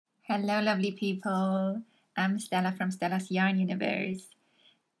Hello lovely people, I'm Stella from Stella's Yarn Universe.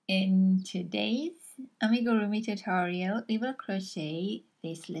 In today's amigurumi tutorial, we will crochet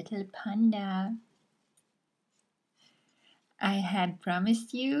this little panda. I had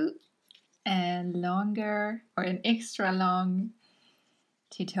promised you a longer or an extra long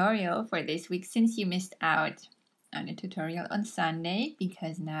tutorial for this week since you missed out on a tutorial on Sunday,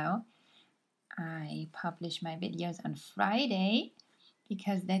 because now I publish my videos on Friday.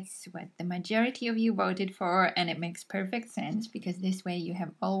 Because that's what the majority of you voted for, and it makes perfect sense because this way you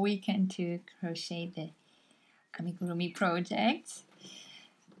have all weekend to crochet the amigurumi project.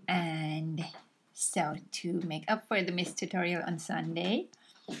 And so to make up for the missed tutorial on Sunday,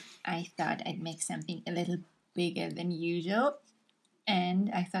 I thought I'd make something a little bigger than usual, and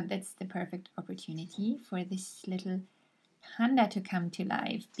I thought that's the perfect opportunity for this little panda to come to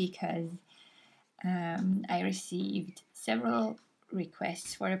life, because I received several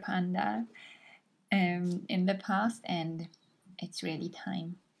requests for a panda in the past, and it's really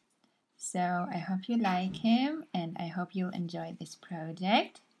time. So I hope you like him, and I hope you'll enjoy this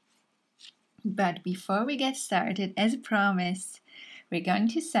project. But before we get started, as promised, we're going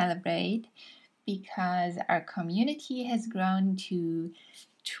to celebrate because our community has grown to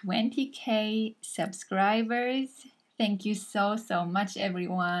 20k subscribers. Thank you so much,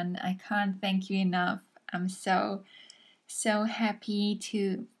 everyone. I can't thank you enough. I'm so happy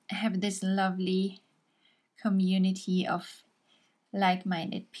to have this lovely community of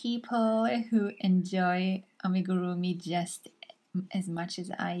like-minded people who enjoy amigurumi just as much as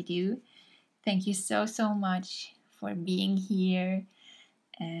I do. Thank you so much for being here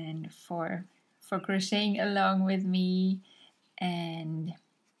and for crocheting along with me, and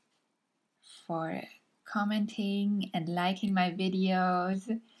for commenting and liking my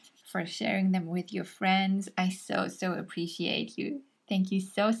videos, for sharing them with your friends. I so appreciate you. Thank you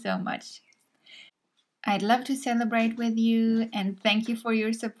so much. I'd love to celebrate with you, and thank you for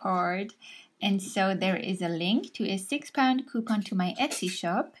your support. And so there is a link to a £6 coupon to my Etsy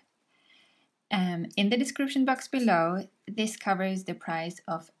shop in the description box below. This covers the price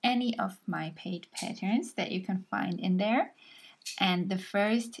of any of my paid patterns that you can find in there. And the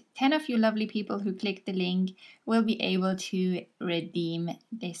first 10 of you lovely people who click the link will be able to redeem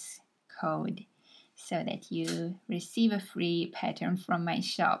this code so that you receive a free pattern from my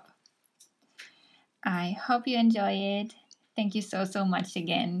shop. I hope you enjoy it. Thank you so much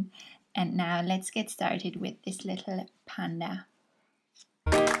again. And now let's get started with this little panda.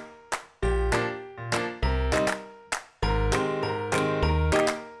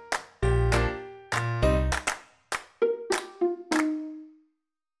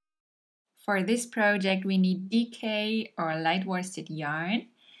 For this project we need DK or light worsted yarn,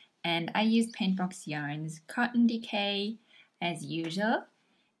 and I used Paintbox Yarn's Cotton DK as usual.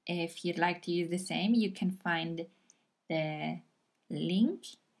 If you'd like to use the same, you can find the link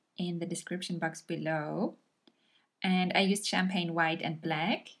in the description box below. And I used champagne white and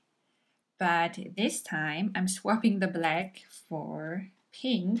black, but this time I'm swapping the black for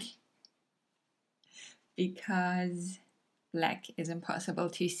pink because black is impossible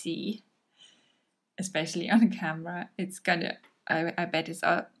to see, especially on camera. I bet it's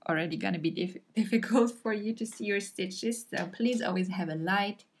already gonna be difficult for you to see your stitches, so please always have a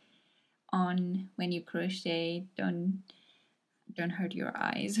light on when you crochet. Don't hurt your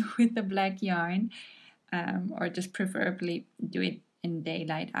eyes with the black yarn, or just preferably do it in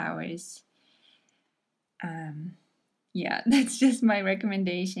daylight hours. Yeah, that's just my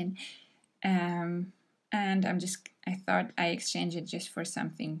recommendation. And I thought I exchange it just for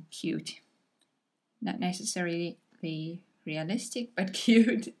something cute. Not necessarily realistic, but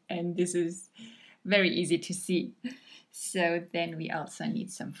cute, and this is very easy to see. So then we also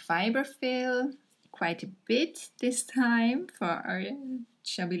need some fiber fill, quite a bit this time for our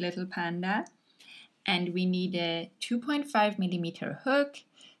chubby little panda. And we need a 2.5mm hook.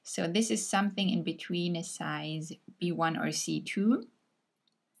 So this is something in between a size B1 or C2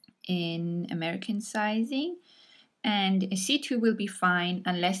 in American sizing. And a C2 will be fine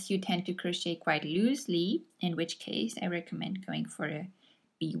unless you tend to crochet quite loosely, in which case I recommend going for a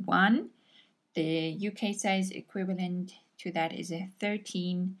B1. The UK size equivalent to that is a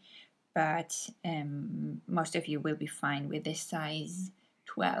 13, but most of you will be fine with a size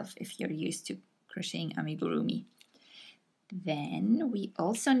 12 if you're used to crocheting amigurumi. Then we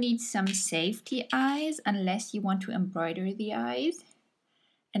also need some safety eyes unless you want to embroider the eyes.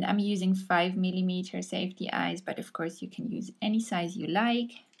 And I'm using 5mm safety eyes, but of course you can use any size you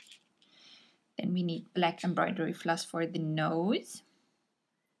like. Then we need black embroidery floss for the nose.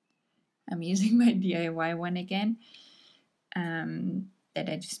 I'm using my DIY one again. that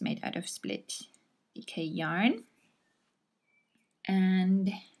I just made out of split DK yarn.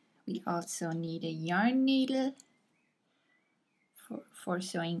 And we also need a yarn needle for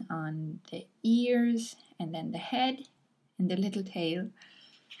sewing on the ears and then the head and the little tail.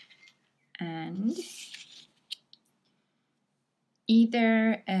 And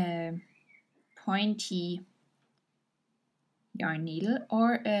either a pointy yarn needle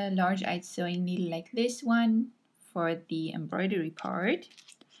or a large-eyed sewing needle like this one for the embroidery part.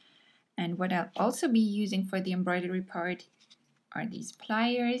 And what I'll also be using for the embroidery part are these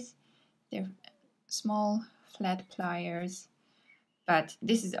pliers. They're small flat pliers, but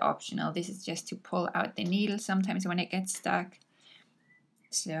this is optional. This is just to pull out the needle sometimes when it gets stuck.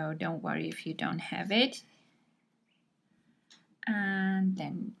 So don't worry if you don't have it. And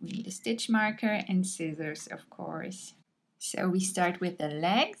then we need a stitch marker and scissors, of course. So we start with the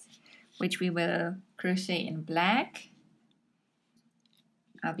legs, which we will crochet in black.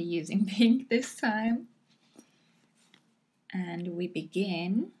 I'll be using pink this time. And we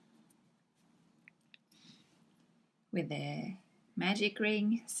begin with a magic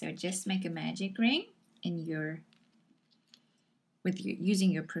ring. So just make a magic ring in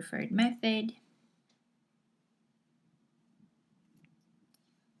using your preferred method.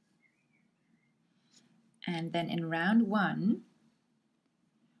 And then in round 1,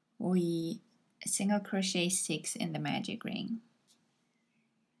 we single crochet 6 in the magic ring.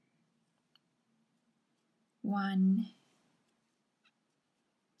 1,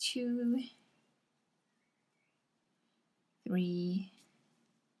 2, 3,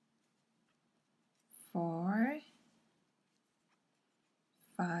 4,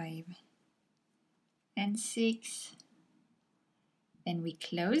 5, and 6. Then we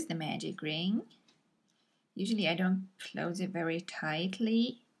close the magic ring. Usually I don't close it very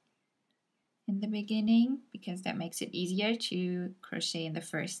tightly in the beginning because that makes it easier to crochet in the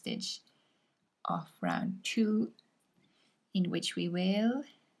first stitch of round 2, in which we will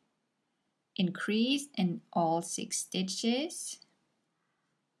increase in all 6 stitches.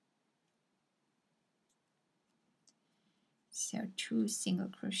 So 2 single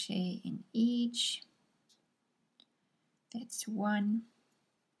crochet in each. That's 1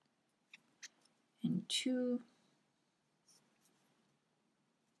 and 2.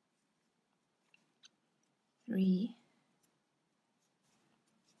 3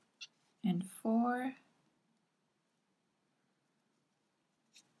 and 4.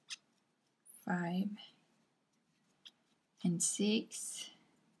 5 and 6.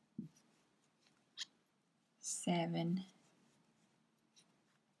 7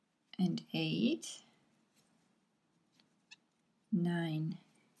 and 8. 9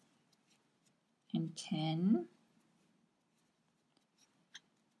 and 10.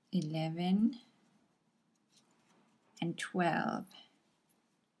 11 and 12.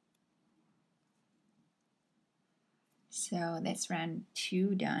 So that's round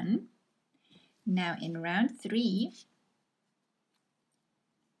 2 done. Now in round 3,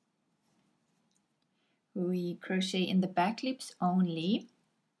 we crochet in the back loops only,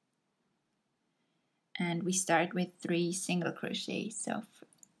 and we start with 3 single crochets. So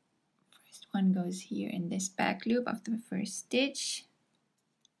first one goes here in this back loop of the first stitch.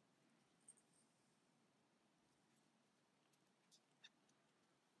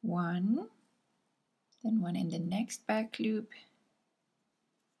 One, then one in the next back loop.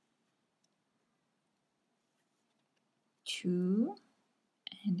 2,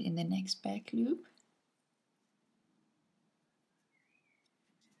 and in the next back loop.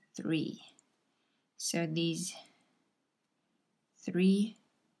 3. So these 3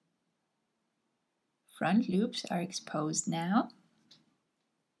 front loops are exposed now.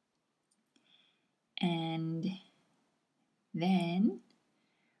 And then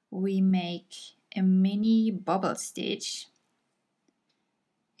we make a mini bubble stitch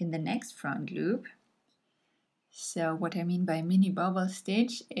in the next front loop. So what I mean by mini bubble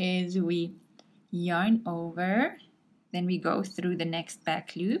stitch is we yarn over, then we go through the next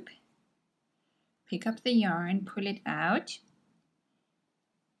back loop, pick up the yarn, pull it out.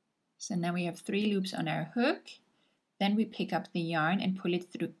 So now we have 3 loops on our hook. Then we pick up the yarn and pull it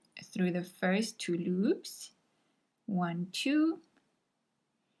through the first 2 loops. 1, 2.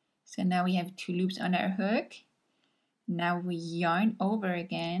 So now we have 2 loops on our hook. Now we yarn over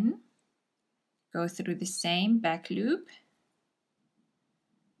again, go through the same back loop,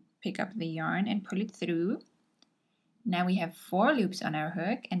 pick up the yarn and pull it through. Now we have 4 loops on our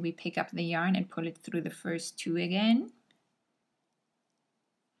hook, and we pick up the yarn and pull it through the first 2 again.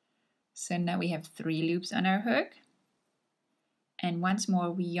 So now we have 3 loops on our hook. And once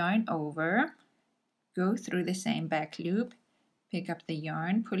more we yarn over, go through the same back loop, pick up the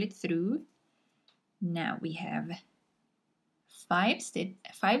yarn, pull it through. Now we have 5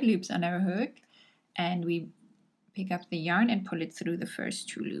 loops on our hook, and we pick up the yarn and pull it through the first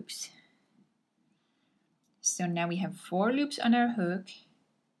 2 loops. So now we have 4 loops on our hook.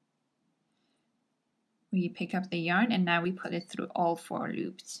 We pick up the yarn and now we pull it through all 4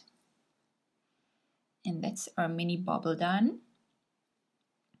 loops. And that's our mini bubble done.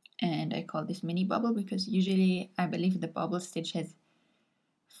 And I call this mini bubble because usually I believe the bubble stitch has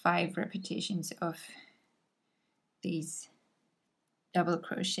 5 repetitions of these double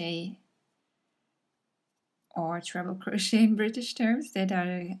crochet or treble crochet in British terms that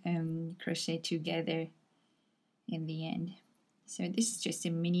are crocheted together in the end. So this is just a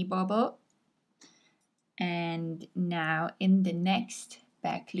mini bubble. And now in the next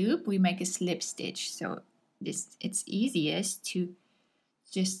back loop we make a slip stitch. So it's easiest to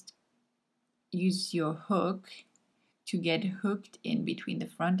just use your hook to get hooked in between the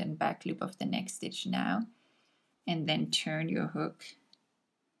front and back loop of the next stitch now, and then turn your hook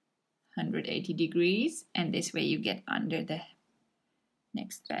 180 degrees, and this way you get under the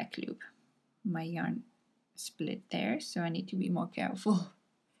next back loop. My yarn split there, so I need to be more careful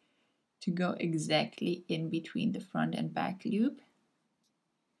to go exactly in between the front and back loop,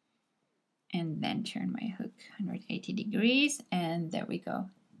 and then turn my hook 180 degrees, and there we go.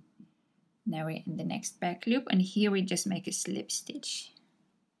 Now we're in the next back loop, and here we just make a slip stitch.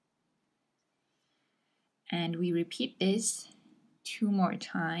 And we repeat this 2 more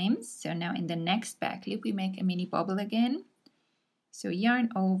times. So now in the next back loop we make a mini bubble again. So yarn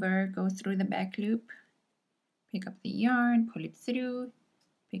over, go through the back loop, pick up the yarn, pull it through,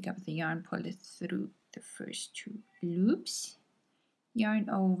 pick up the yarn, pull it through the first 2 loops, yarn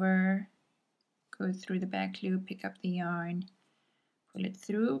over, go through the back loop, pick up the yarn, pull it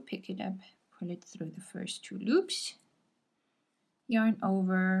through, pick it up, pull it through the first 2 loops, yarn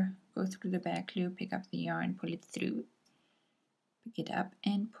over, go through the back loop, pick up the yarn, pull it through, pick it up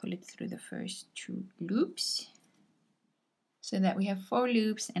and pull it through the first 2 loops, so that we have 4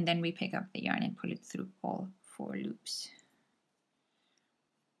 loops, and then we pick up the yarn and pull it through all 4 loops.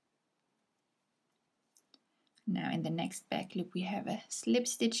 Now in the next back loop we have a slip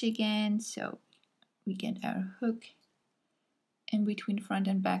stitch again, so we get our hook in between front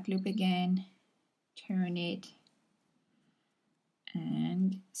and back loop again, turn it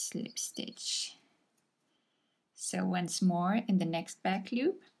and slip stitch. So once more in the next back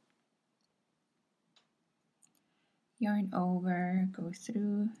loop, yarn over, go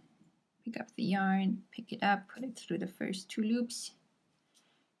through, pick up the yarn, pick it up, pull it through the first 2 loops,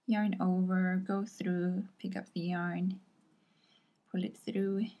 yarn over, go through, pick up the yarn, pull it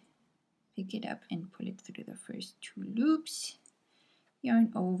through, pick it up and pull it through the first 2 loops,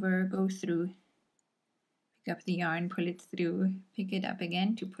 yarn over, go through, pick up the yarn, pull it through, pick it up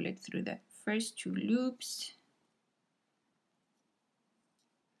again to pull it through the first 2 loops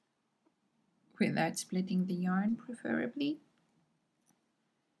without splitting the yarn preferably.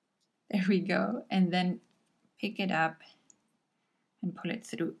 There we go, and then pick it up and pull it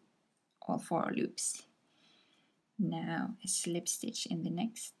through all 4 loops. Now a slip stitch in the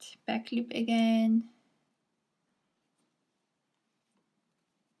next back loop again.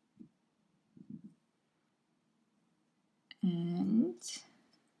 And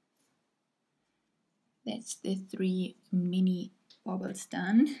that's the 3 mini bubbles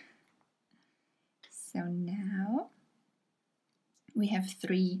done. So now we have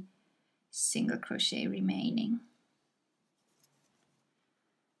 3 single crochet remaining,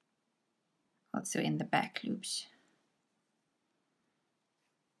 also in the back loops.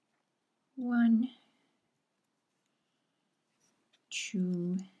 1,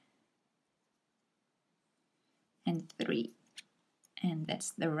 2, and 3, and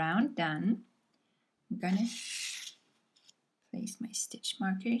that's the round done. I'm gonna place my stitch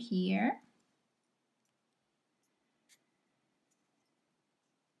marker here.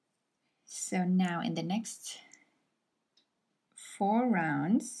 So now in the next 4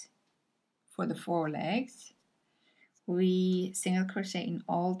 rounds for the 4 legs, we single crochet in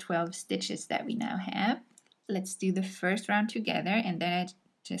all 12 stitches that we now have. Let's do the first round together, and then I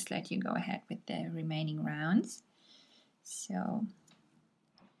just let you go ahead with the remaining rounds. So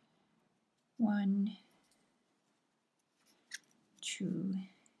 1, 2,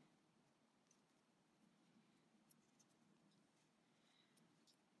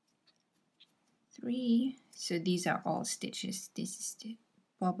 3. So these are all stitches. This is the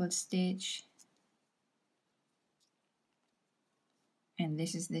bubble stitch, and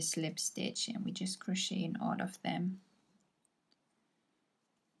this is the slip stitch, and we just crochet in all of them.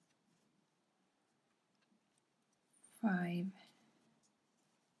 5,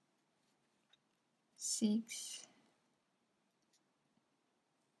 6,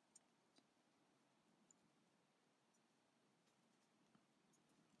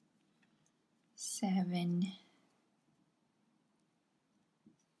 7,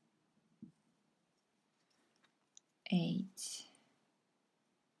 8,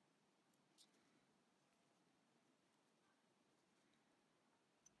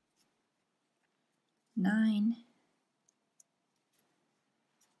 9,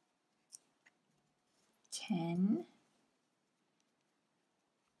 10,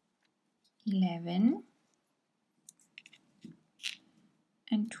 11,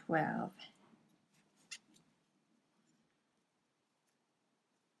 and 12.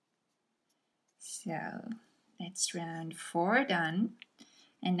 So that's round 4 done.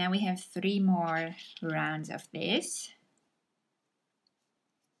 And now we have 3 more rounds of this.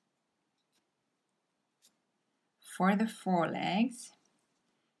 For the forelegs,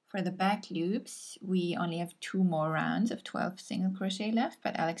 for the back loops, we only have 2 more rounds of 12 single crochet left,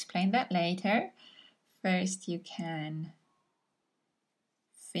 but I'll explain that later. First, you can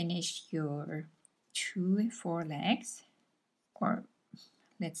finish your 2 forelegs, or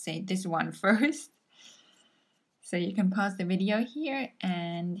let's say this one first. So you can pause the video here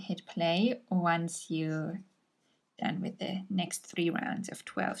and hit play once you're done with the next 3 rounds of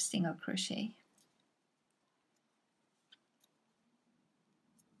 12 single crochet.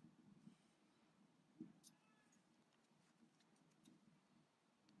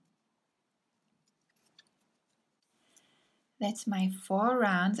 That's my 4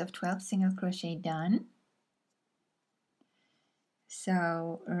 rounds of 12 single crochet done.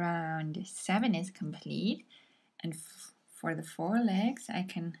 So round 7 is complete, and for the forelegs I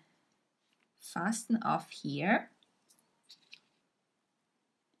can fasten off here.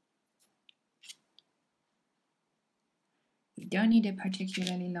 We don't need a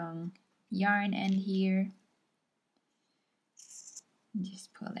particularly long yarn end here.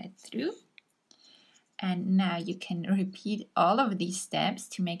 Just pull it through. And now you can repeat all of these steps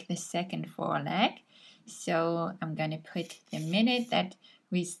to make the second foreleg. So I'm going to put the minute that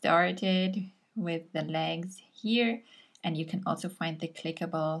we started with the legs here, and you can also find the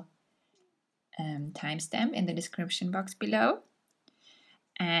clickable timestamp in the description box below.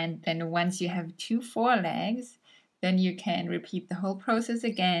 And then once you have 2 forelegs, then you can repeat the whole process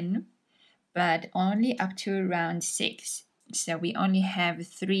again, but only up to round 6. So we only have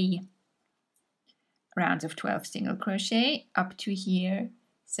 3 rounds of 12 single crochet up to here,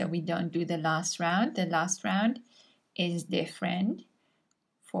 so we don't do the last round. The last round is different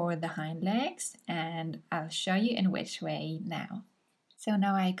for the hind legs, and I'll show you in which way now. So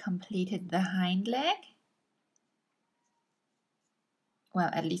now I completed the hind leg. Well,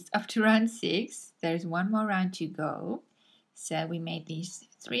 at least up to round 6. There's 1 more round to go. So we made these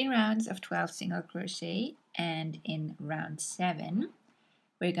 3 rounds of 12 single crochet, and in round 7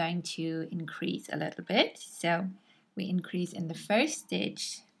 we're going to increase a little bit. So we increase in the first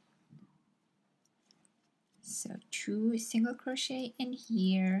stitch. So 2 single crochet in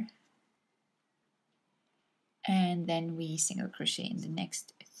here, and then we single crochet in the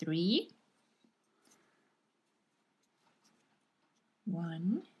next 3.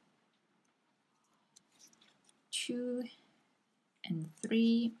 1, 2, and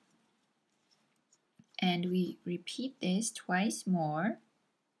 3. And we repeat this twice more.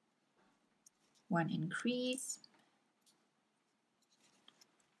 1 increase,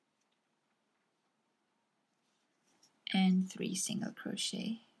 and 3 single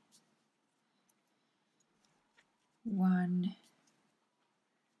crochet. 1,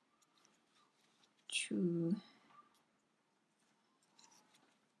 2,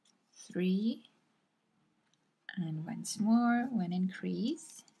 3, and once more, 1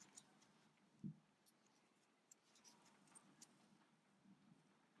 increase,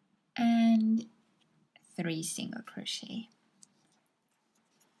 and 3 single crochet.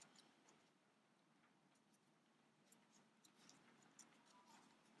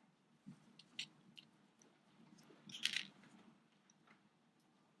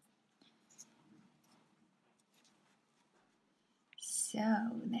 So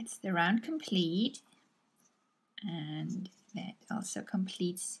that's the round complete, and that also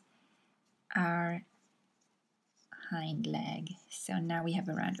completes our hind leg. So now we have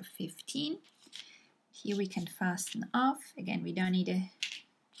a round of 15. Here we can fasten off. Again, we don't need a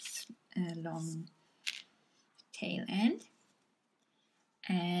long tail end.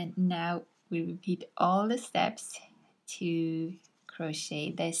 And now we repeat all the steps to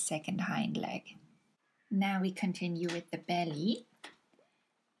crochet the second hind leg. Now we continue with the belly.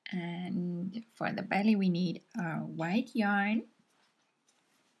 And for the belly we need our white yarn,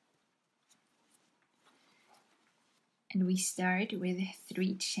 and we start with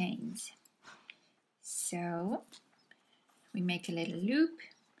 3 chains. So we make a little loop,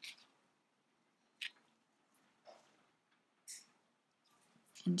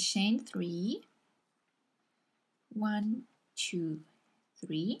 and chain 3, 1, 2,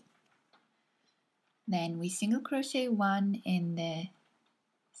 3. Then we single crochet 1 in the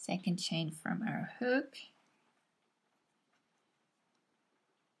second chain from our hook,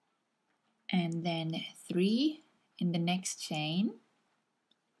 and then 3 in the next chain,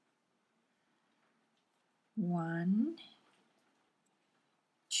 1,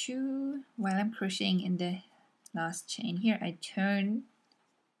 2. While I'm crocheting in the last chain here, I turn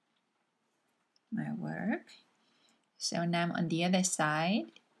my work. So now I'm on the other side.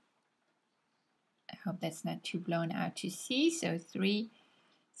 I hope that's not too blown out to see. So 3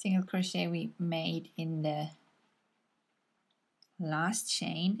 single crochet we made in the last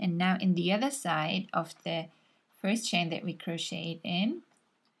chain, and now in the other side of the first chain that we crocheted in,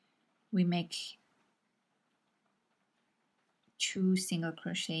 we make 2 single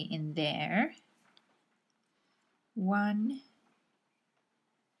crochet in there, 1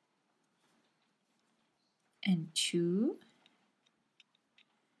 and 2,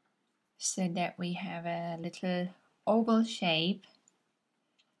 so that we have a little oval shape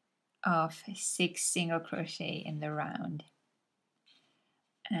of 6 single crochet in the round.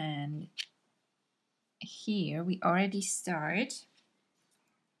 And here we already start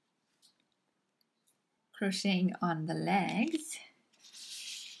crocheting on the legs,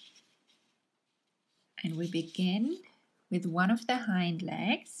 and we begin with one of the hind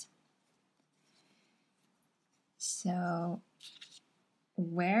legs. So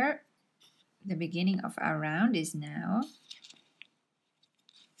where the beginning of our round is now,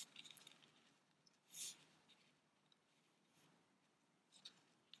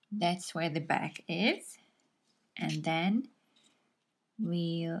 that's where the back is, and then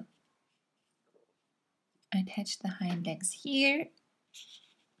we'll attach the hind legs here,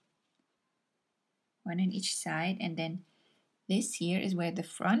 one on each side, and then this here is where the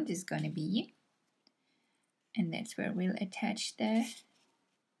front is going to be, and that's where we'll attach the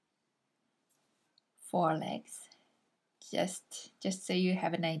forelegs, just so you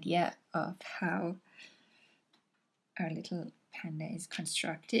have an idea of how our little panda is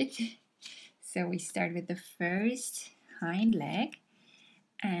constructed. So we start with the first hind leg,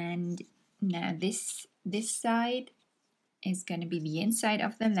 and now this side is going to be the inside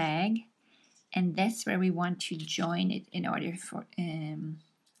of the leg, and that's where we want to join it in order for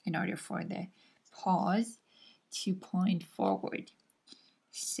the paws to point forward.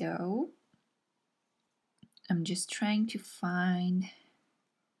 So I'm just trying to find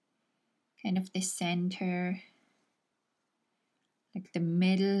kind of the center, like the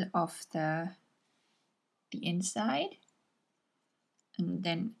middle of the inside, and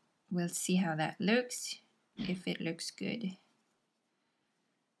then we'll see how that looks, if it looks good.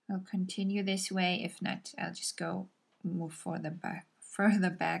 I'll continue this way. If not, I'll just move further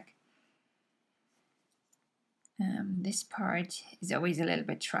back. This part is always a little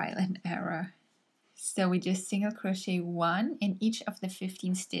bit trial and error. So we just single crochet 1 in each of the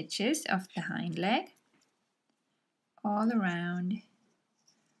 15 stitches of the hind leg, all around,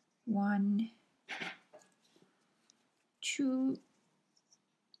 1, 2,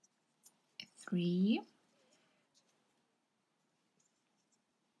 3.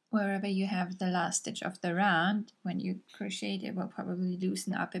 Wherever you have the last stitch of the round, when you crochet it will probably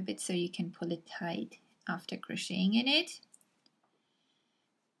loosen up a bit, so you can pull it tight after crocheting in it.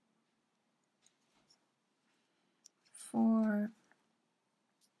 4,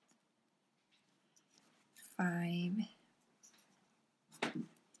 5,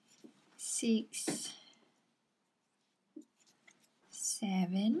 6,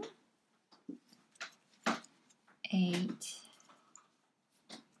 7, 8,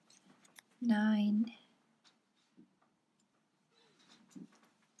 9,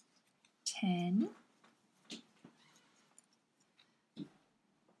 10,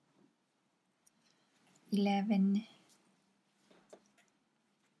 11,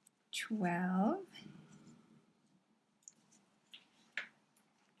 12,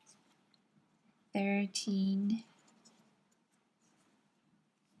 13,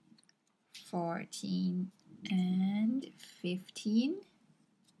 14, and 15.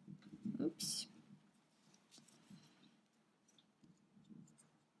 Oops.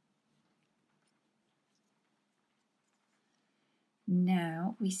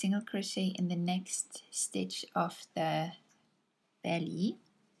 Now we single crochet in the next stitch of the belly.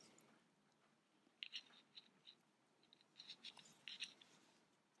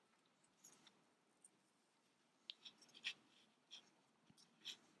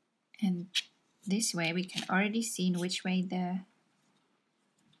 And this way we can already see in which way the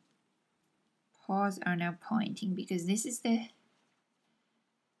paws are now pointing, because this is the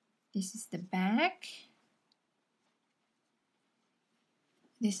back,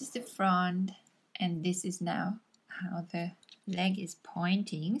 this is the front, and this is now how the leg is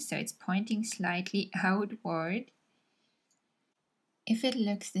pointing. So it's pointing slightly outward. If it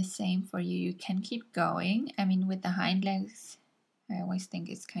looks the same for you, you can keep going. I mean, with the hind legs, I always think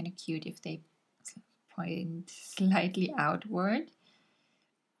it's kind of cute if they point slightly outward.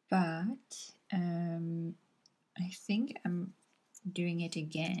 But I think I'm doing it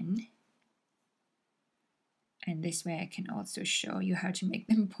again. And this way I can also show you how to make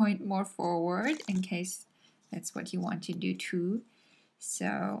them point more forward in case that's what you want to do too.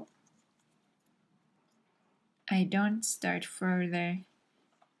 So I don't start further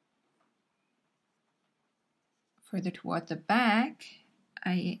toward the back.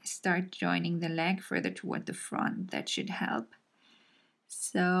 I start joining the leg further toward the front. That should help.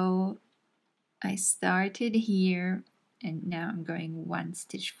 So I started here and now I'm going one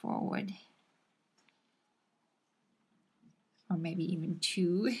stitch forward. Or maybe even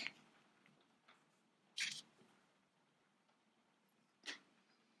two.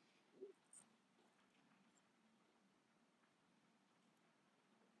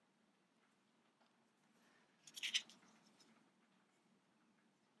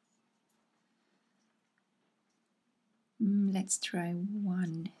 Let's try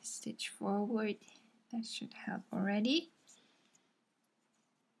one stitch forward. That should help already.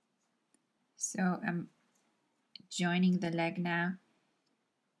 So I'm joining the leg now,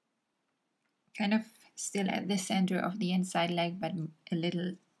 kind of still at the center of the inside leg, but a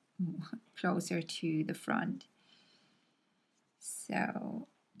little closer to the front. So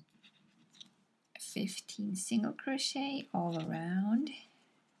 15 single crochet all around.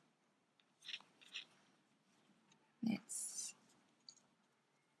 That's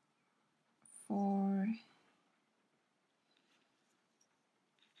 4,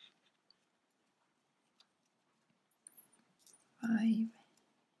 5,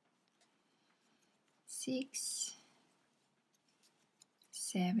 6,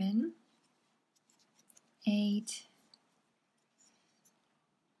 7, 8,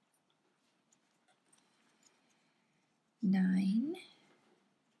 9,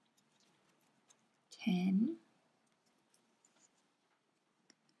 10,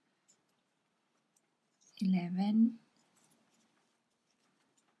 11,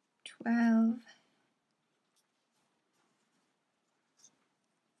 12,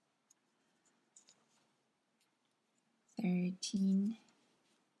 13,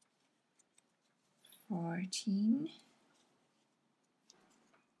 14,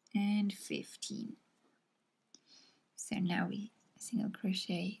 and 15. So now we single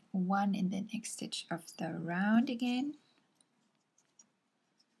crochet 1 in the next stitch of the round again.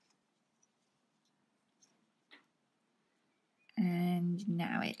 And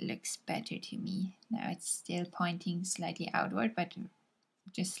now it looks better to me. Now it's still pointing slightly outward, but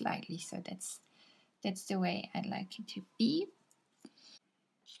just slightly, so that's the way I like it to be.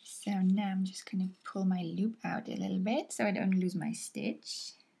 So now I'm just going to pull my loop out a little bit so I don't lose my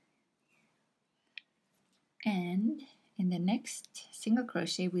stitch. And in the next single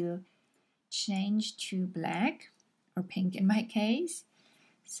crochet we'll change to black, or pink in my case.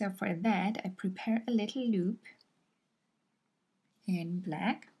 So for that I prepare a little loop in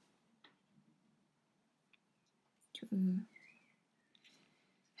black to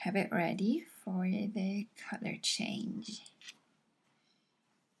have it ready for the color change.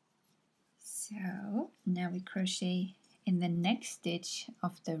 So now we crochet in the next stitch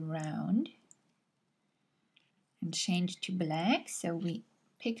of the round and change to black. So we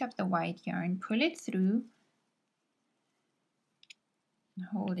pick up the white yarn, pull it through, and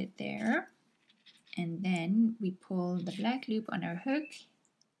hold it there, and then we pull the black loop on our hook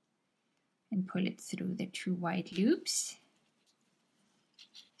and pull it through the 2 white loops.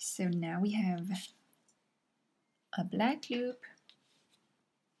 So now we have a black loop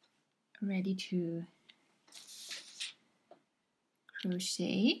ready to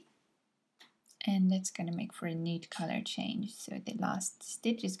crochet, and that's going to make for a neat color change. So the last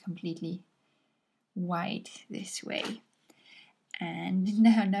stitch is completely white this way. And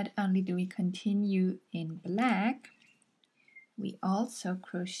now not only do we continue in black, we also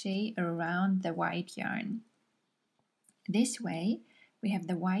crochet around the white yarn. This way we have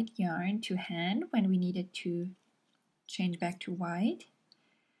the white yarn to hand when we need it to change back to white.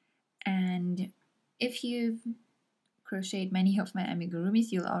 And if you've crocheted many of my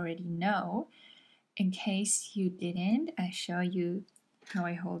amigurumis, you'll already know. In case you didn't, I show you how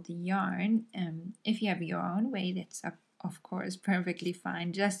I hold the yarn. If you have your own way, that's of course perfectly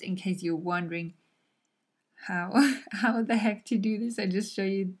fine. Just in case you're wondering how how the heck to do this, I just show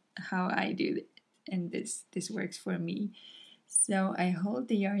you how I do it, and this works for me. So I hold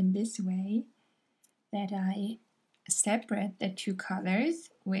the yarn this way, that I separate the two colors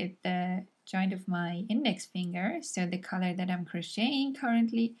with the joint of my index finger. So the color that I'm crocheting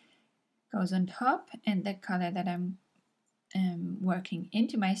currently goes on top, and the color that I'm working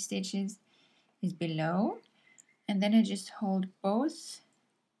into my stitches is below. And then I just hold both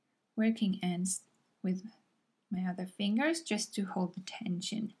working ends with my other fingers just to hold the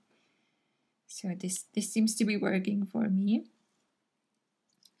tension. So this seems to be working for me.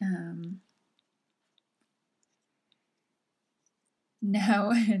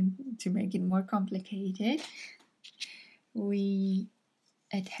 Now, to make it more complicated, we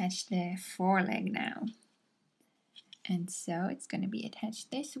attach the foreleg now. And so it's going to be attached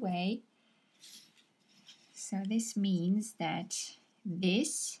this way. So this means that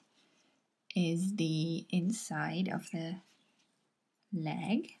this is the inside of the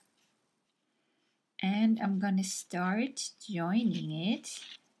leg. And I'm going to start joining it.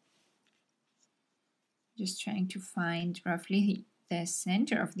 Just trying to find roughly the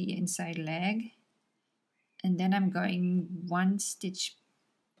center of the inside leg. And then I'm going one stitch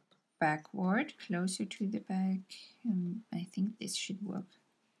backward, closer to the back. I think this should work.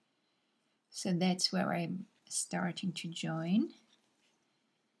 So that's where I'm starting to join.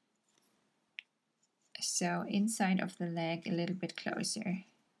 So inside of the leg, a little bit closer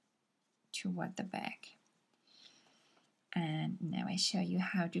toward the back. And now I show you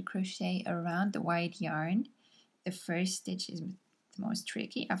how to crochet around the white yarn. The first stitch is the most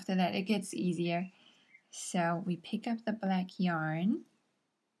tricky. After that it gets easier. So we pick up the black yarn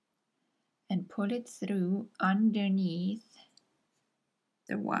and pull it through underneath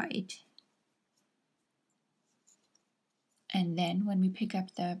the white. And then when we pick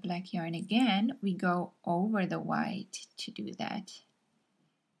up the black yarn again, we go over the white to do that.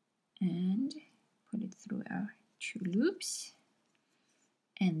 And put it through our two loops.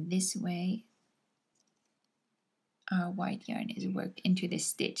 And this way our white yarn is worked into the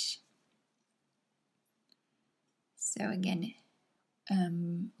stitch. So again,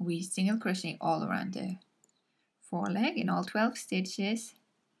 we single crochet all around the foreleg in all 12 stitches.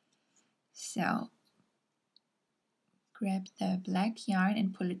 So grab the black yarn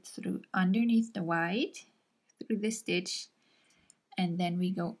and pull it through underneath the white, through the stitch, and then we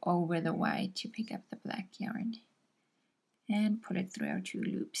go over the white to pick up the black yarn and pull it through our two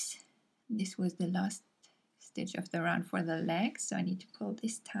loops. This was the last stitch of the round for the leg, so I need to pull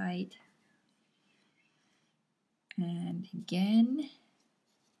this tight. And again,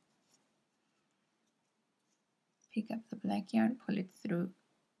 pick up the black yarn, pull it through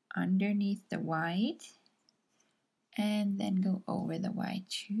underneath the white, and then go over the white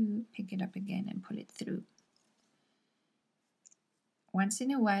to pick it up again and pull it through. Once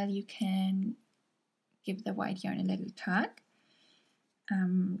in a while you can give the white yarn a little tug.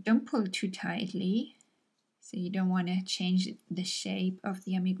 Don't pull too tightly, so you don't want to change the shape of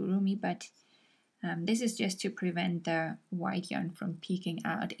the amigurumi, but this is just to prevent the white yarn from peeking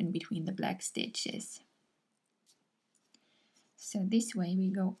out in between the black stitches. So this way we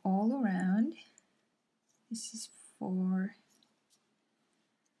go all around. This is 4,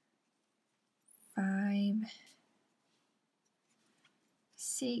 5,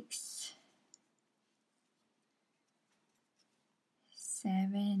 6,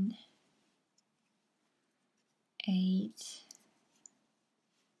 7, 8,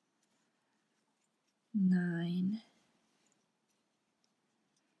 9,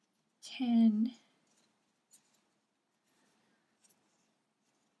 10,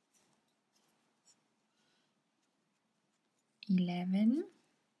 11,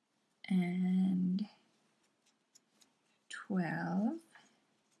 and 12.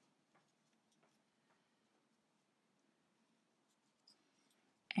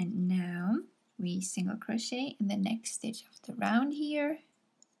 And now we single crochet in the next stitch of the round here,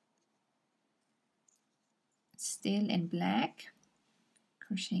 still in black,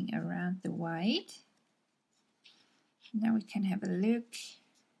 crocheting around the white. Now we can have a look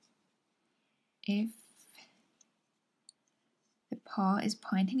if the paw is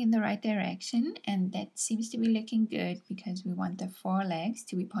pointing in the right direction, and that seems to be looking good because we want the forelegs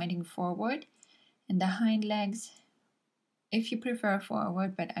to be pointing forward and the hind legs, if you prefer,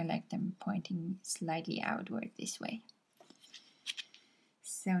 forward, but I like them pointing slightly outward this way.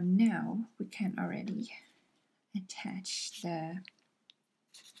 So now we can already attach the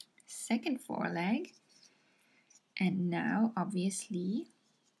second foreleg, And now obviously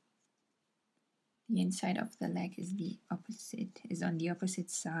the inside of the leg is on the opposite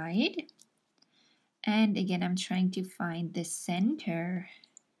side. And again, I'm trying to find the center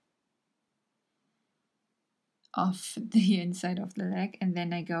of the inside of the leg, and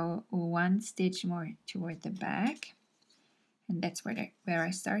then I go one stitch more toward the back, and that's where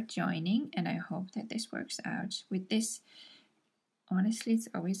I start joining, and I hope that this works out. With this, honestly, it's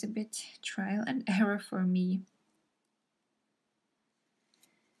always a bit trial and error for me.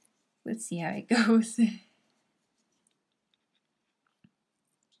 We'll see how it goes.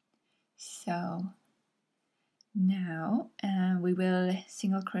 So now we will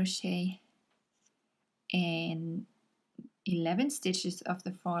single crochet in 11 stitches of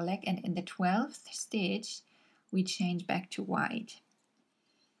the foreleg, and in the 12th stitch we change back to white.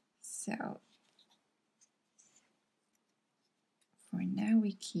 So for now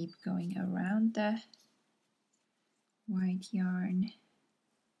we keep going around the white yarn.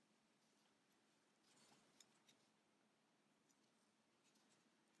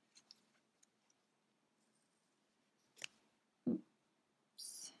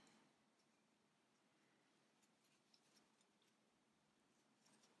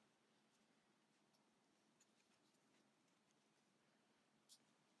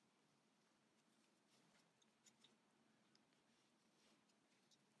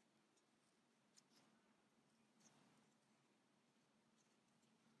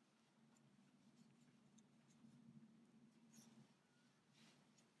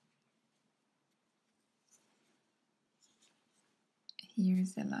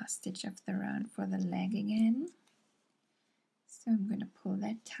 Here's the last stitch of the round for the leg again. So I'm going to pull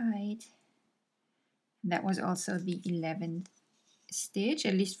that tight. That was also the 11th stitch,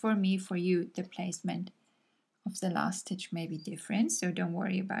 at least for me. For you, the placement of the last stitch may be different, so don't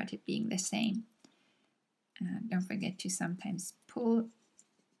worry about it being the same. Don't forget to sometimes pull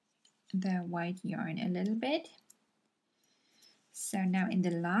the white yarn a little bit. So now in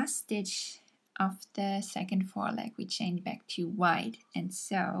the last stitch of the second foreleg, we change back to white, and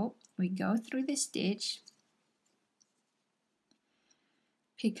so we go through the stitch,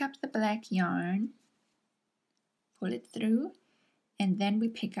 pick up the black yarn, pull it through, and then we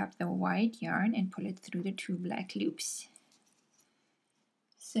pick up the white yarn and pull it through the 2 black loops.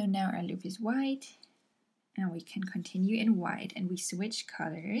 So now our loop is white, and we can continue in white, and we switch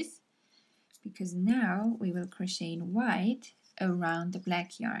colors because now we will crochet in white around the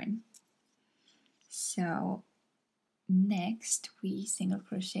black yarn. So next we single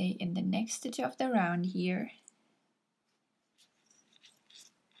crochet in the next stitch of the round here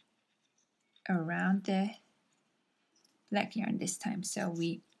around the black yarn this time. So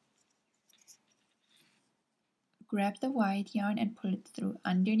we grab the white yarn and pull it through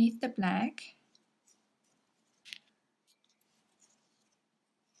underneath the black,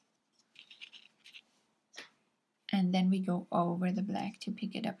 and then we go over the black to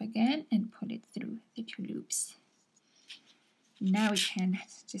pick it up again and pull it through the 2 loops. Now we can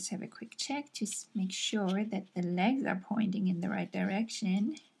just have a quick check to make sure that the legs are pointing in the right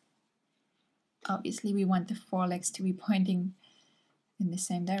direction. Obviously we want the forelegs to be pointing in the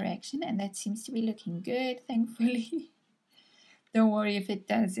same direction, and that seems to be looking good, thankfully. Don't worry if it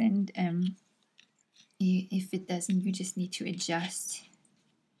doesn't. If it doesn't, you just need to adjust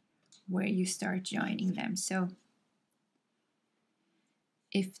where you start joining them. So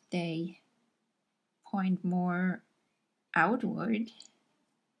if they point more outward,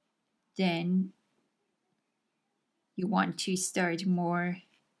 then you want to start more,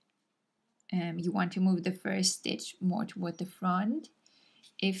 you want to move the first stitch more toward the front.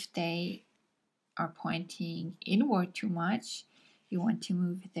 If they are pointing inward too much, you want to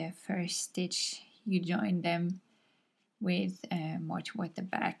move the first stitch you join them with more toward the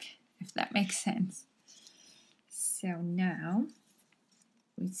back, if that makes sense. So now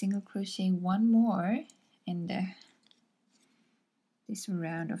we single crochet one more in this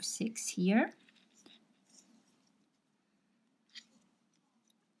round of 6 here,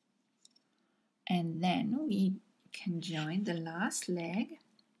 and then we can join the last leg,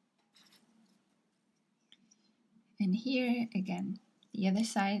 and here again the other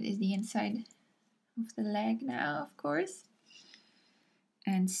side is the inside of the leg now, of course,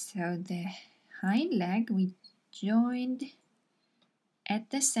 and so the hind leg we joined at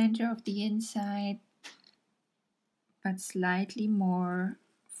the center of the inside, but slightly more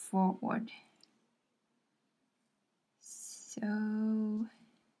forward. So I'm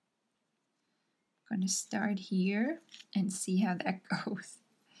going to start here and see how that goes.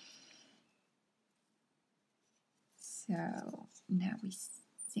 So now we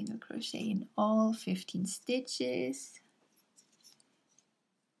single crochet crochet in all 15 stitches.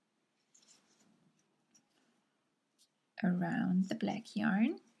 Around the black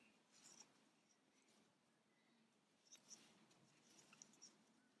yarn.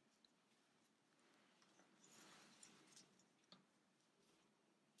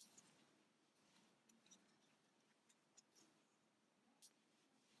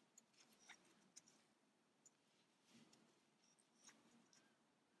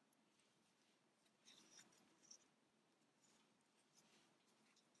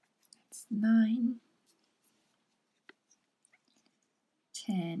 That's 9,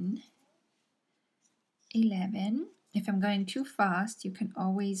 10, 11. If I'm going too fast, you can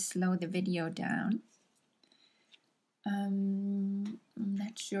always slow the video down. I'm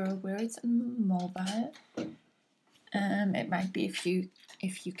not sure where it's on mobile. It might be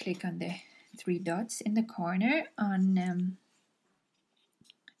if you click on the 3 dots in the corner on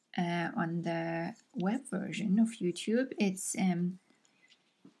the web version of YouTube. It's in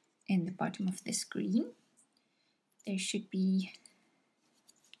the bottom of the screen. There should be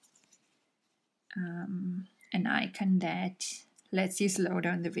an icon that lets you slow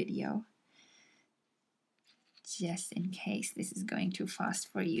down the video, just in case this is going too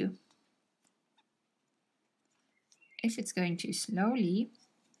fast for you. If it's going too slowly,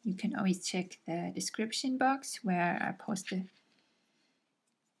 you can always check the description box where I post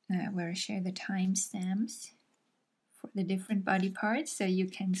where I share the timestamps for the different body parts, so you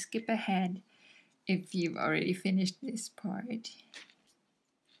can skip ahead if you've already finished this part.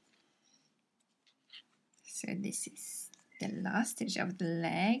 So this is the last stitch of the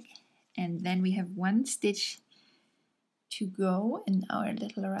leg, and then we have 1 stitch to go in our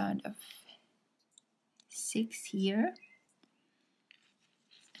little round of 6 here.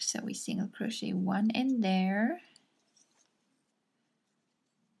 So we single crochet 1 in there.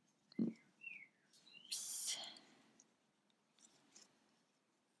 Oops.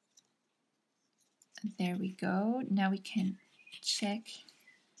 There we go. Now we can check.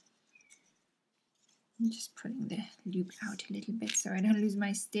 I'm just pulling the loop out a little bit so I don't lose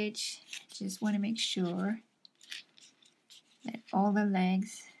my stitch. Just want to make sure that all the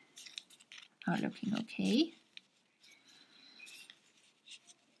legs are looking okay.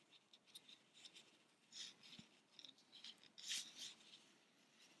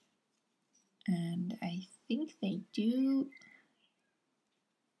 And I think they do.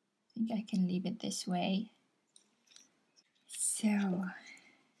 I think I can leave it this way. So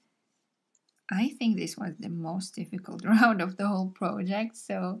I think this was the most difficult round of the whole project.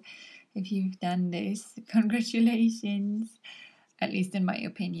 So if you've done this, congratulations. At least in my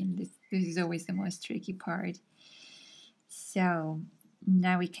opinion, this is always the most tricky part. So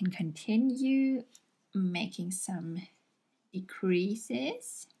now we can continue making some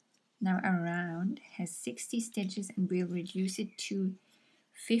decreases. Now our round has 60 stitches and we'll reduce it to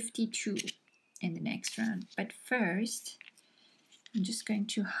 52 in the next round. But first, I'm just going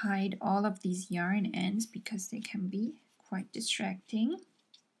to hide all of these yarn ends because they can be quite distracting.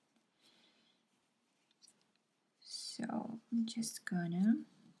 So I'm just gonna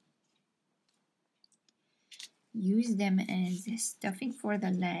use them as stuffing for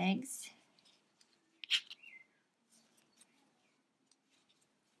the legs.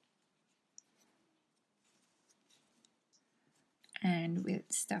 And we'll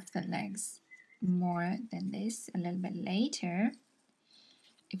stuff the legs more than this a little bit later.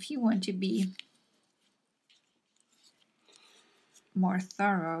 If you want to be more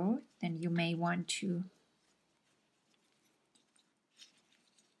thorough, then you may want to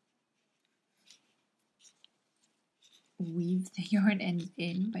weave the yarn ends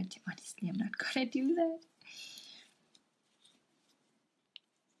in, but honestly I'm not gonna do that.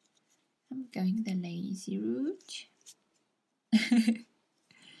 I'm going the lazy route.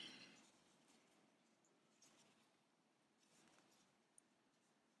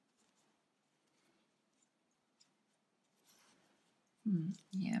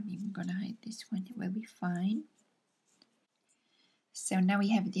 Yeah, I'm even gonna hide this one, it will be fine. So now we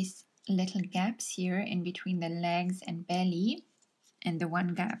have these little gaps here in between the legs and belly, and the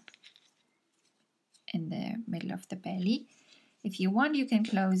one gap in the middle of the belly. If you want, you can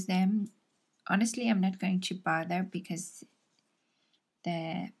close them. Honestly, I'm not going to bother because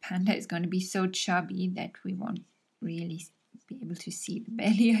the panda is going to be so chubby that we won't really be able to see the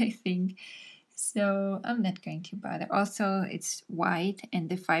belly, I think. So I'm not going to bother. Also, it's white and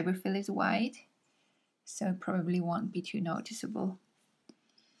the fiber fill is white, so it probably won't be too noticeable.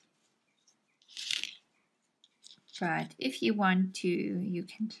 But if you want to, you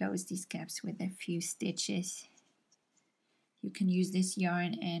can close these gaps with a few stitches. you can use this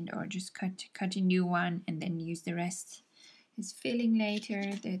yarn and or just cut a new one and then use the rest as filling later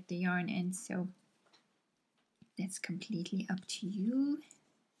that the yarn ends. So that's completely up to you.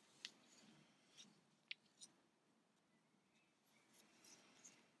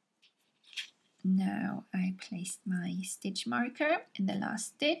 Now I placed my stitch marker in the last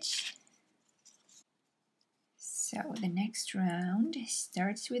stitch. So the next round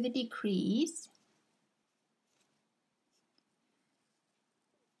starts with a decrease.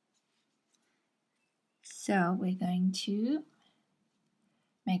 So we're going to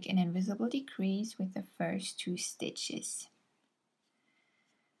make an invisible decrease with the first 2 stitches.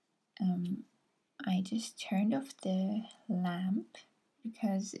 I just turned off the lamp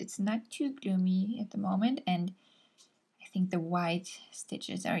because it's not too gloomy at the moment, and I think the white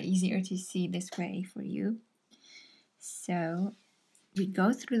stitches are easier to see this way for you. So we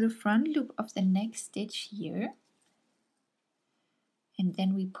go through the front loop of the next stitch here, and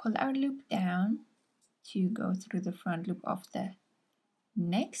then we pull our loop down to go through the front loop of the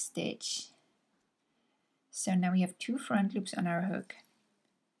next stitch. So now we have 2 front loops on our hook.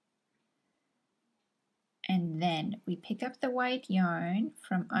 And then we pick up the white yarn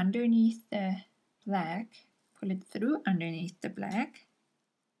from underneath the black, pull it through underneath the black,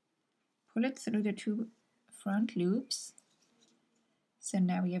 pull it through the 2 front loops. So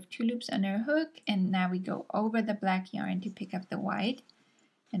now we have 2 loops on our hook, and now we go over the black yarn to pick up the white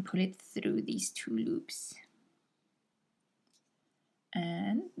and pull it through these 2 loops.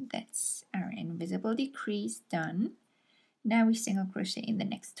 And that's our invisible decrease done. Now we single crochet in the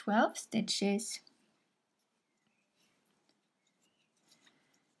next 12 stitches.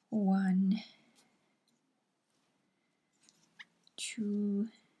 1, 2,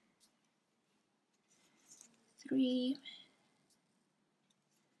 3,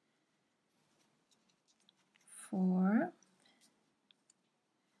 4,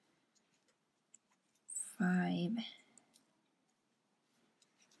 5,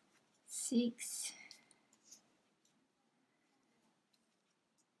 6,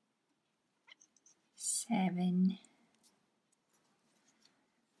 7,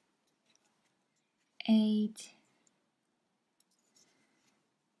 8,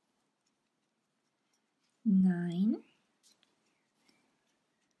 9,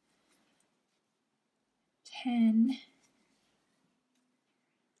 10,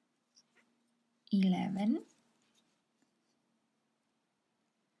 11,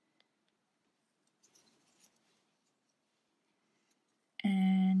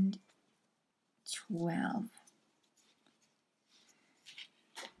 and 12.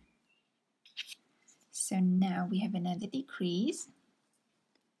 So now we have another decrease,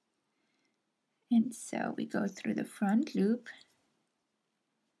 and so we go through the front loop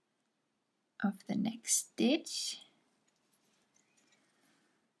of the next stitch,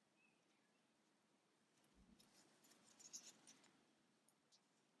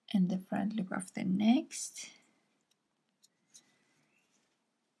 and the front loop of the next,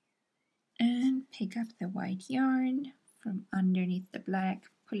 and pick up the white yarn from underneath the black,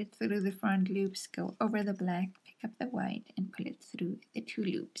 pull it through the front loops, go over the black, pick up the white, and pull it through the 2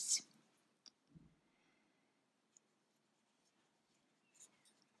 loops.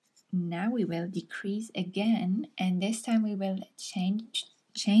 Now we will decrease again, and this time we will change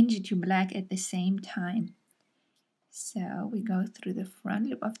it to black at the same time. So we go through the front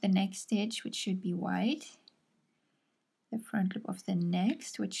loop of the next stitch, which should be white, the front loop of the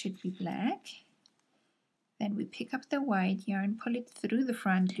next, which should be black. Then we pick up the white yarn, pull it through the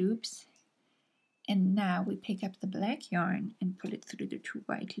front loops, and now we pick up the black yarn and pull it through the 2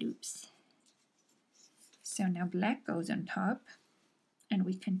 white loops. So now black goes on top, and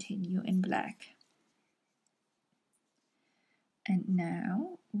we continue in black. And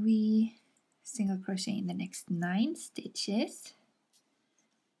now we single crochet in the next 9 stitches,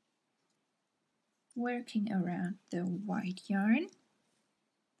 working around the white yarn.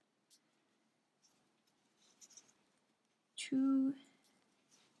 2,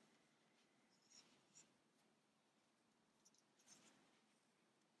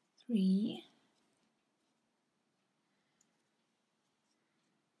 3,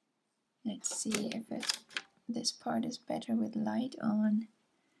 let's see if this part is better with light on.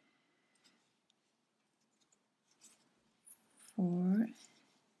 4,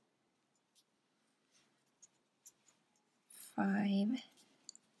 5,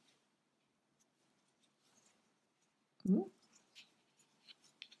 ooh.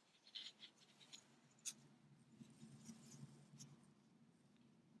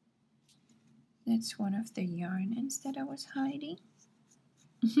 That's one of the yarn ends that I was hiding.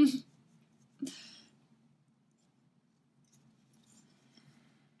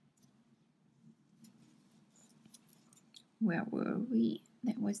 Where were we?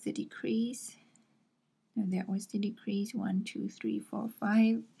 That was the decrease. No, that was the decrease. 1, 2, 3, 4,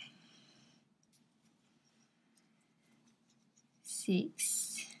 5,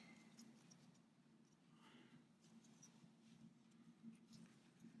 6,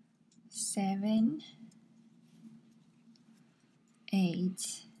 7,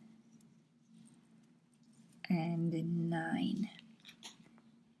 8, and 9.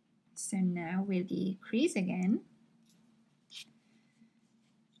 So now we'll decrease again.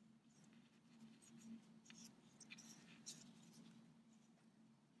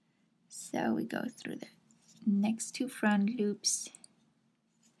 So we go through the next 2 front loops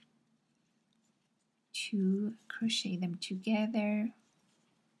to crochet them together.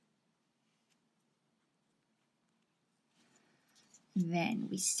 Then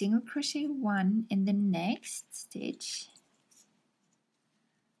we single crochet 1 in the next stitch.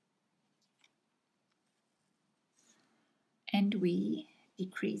 And we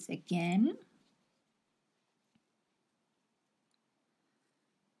decrease again.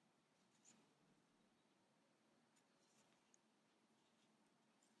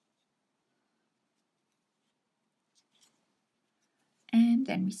 And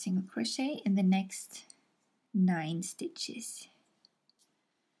then we single crochet in the next 9 stitches.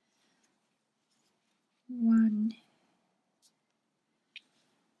 1,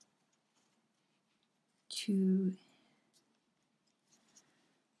 2,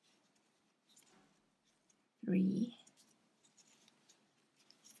 3,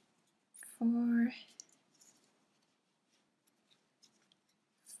 4,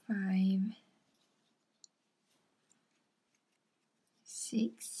 5,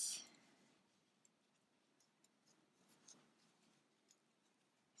 6,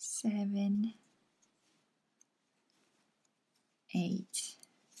 7, 8,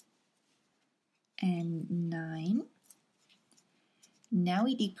 and 9. Now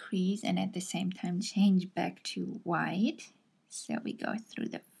we decrease and at the same time change back to white. So we go through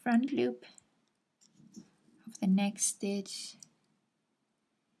the front loop of the next stitch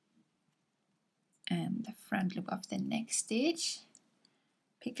and the front loop of the next stitch.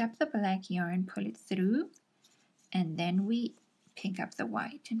 Pick up the black yarn, pull it through, and then we pick up the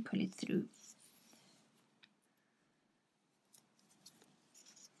white and pull it through.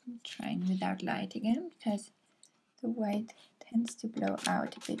 I'm trying without light again because the white tends to blow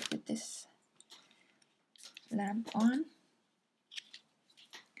out a bit with this lamp on.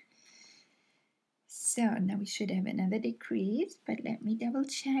 So now we should have another decrease, but let me double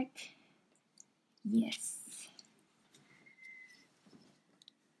check. Yes.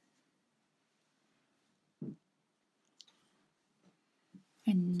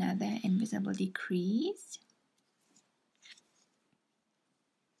 Another invisible decrease.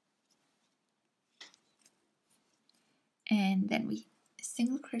 And then we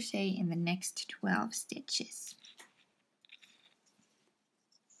single crochet in the next 12 stitches.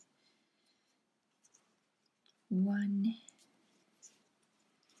 1,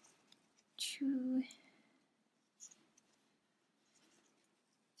 2,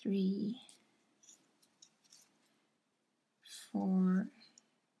 3, 4,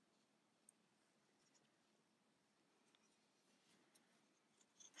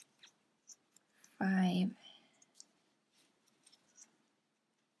 5,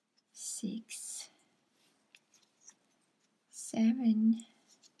 6, 7,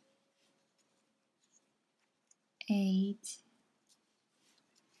 8,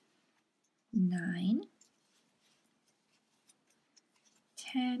 9,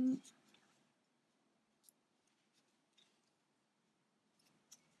 10,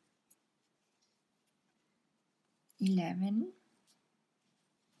 11,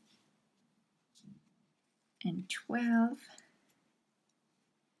 and 12.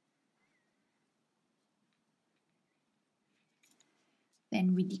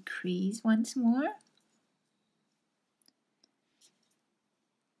 Then we decrease once more.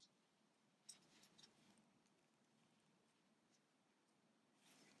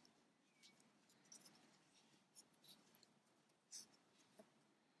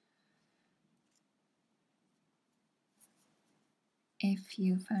 If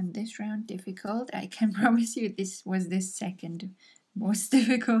you found this round difficult, I can promise you this was the second most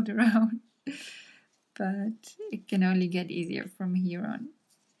difficult round. But it can only get easier from here on.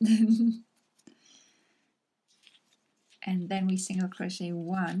 And then we single crochet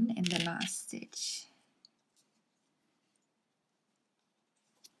 1 in the last stitch.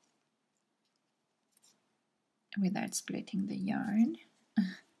 Without splitting the yarn.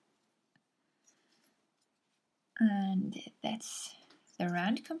 And that's the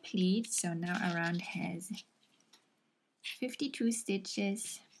round complete. So now our round has 52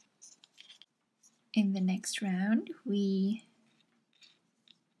 stitches. In the next round, we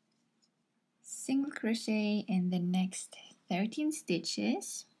single crochet in the next 13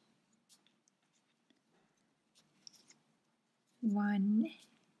 stitches. 1,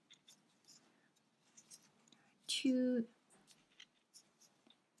 2,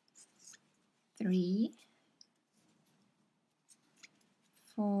 3,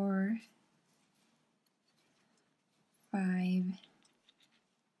 4, 5,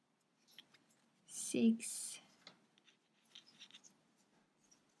 6,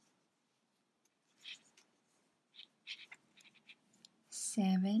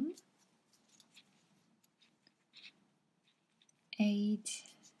 7, 8,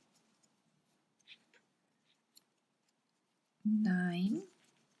 9,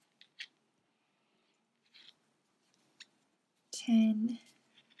 10,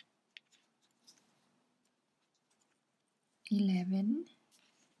 11,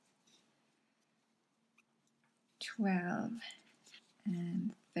 12,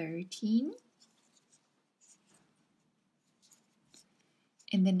 and 13.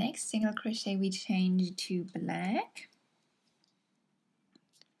 In the next single crochet, we change to black.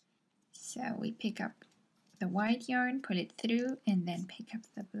 So we pick up the white yarn, pull it through, and then pick up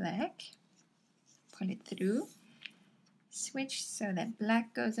the black, pull it through, switch so that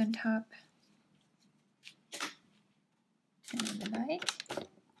black goes on top, and then the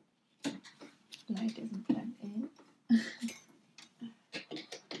light isn't plugged in.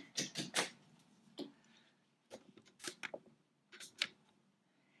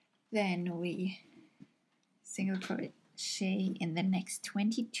 Then we single crochet in the next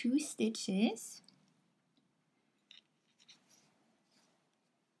 22 stitches.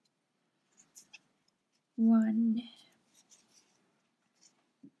 1,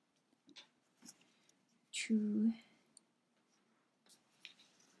 2,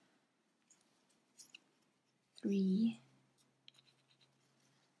 3,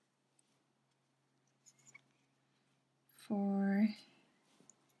 4,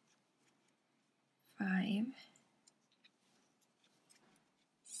 5,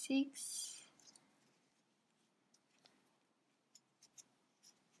 6,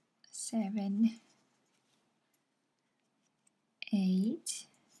 7, 8,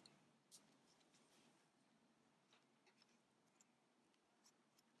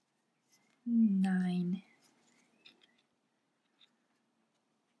 9,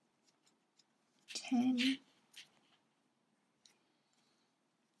 10,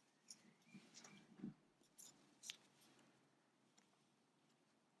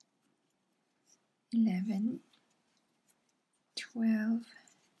 11, 12,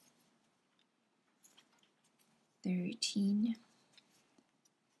 13,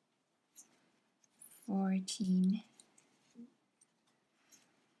 14,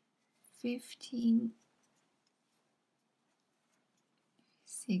 15,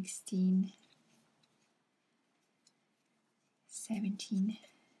 16, 17,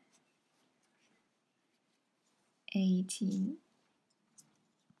 18,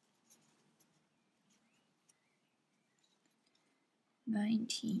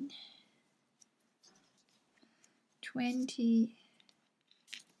 19, 20,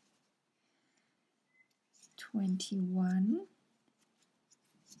 21,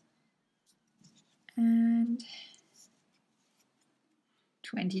 and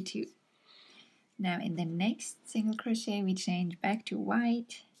 22. Now in the next single crochet we change back to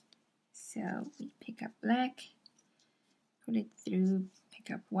white. So we pick up black, pull it through,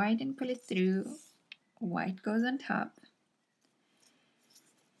 pick up white and pull it through. White goes on top.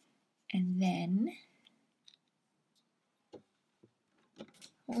 And then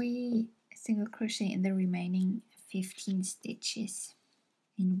we single crochet in the remaining 15 stitches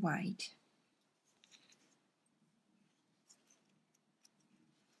in white.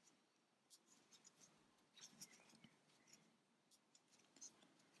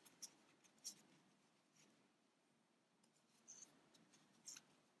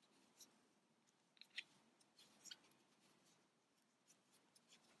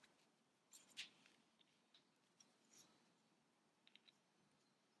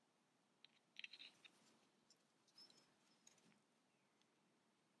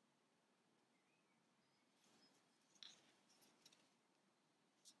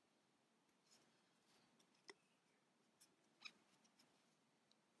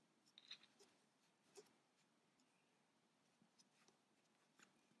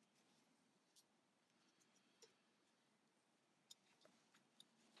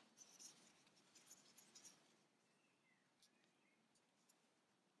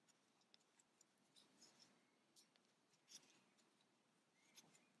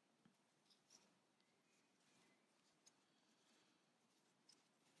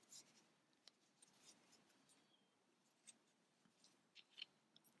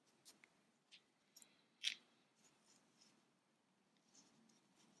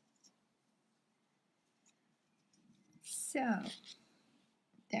 So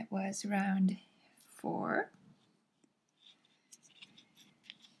that was round 4.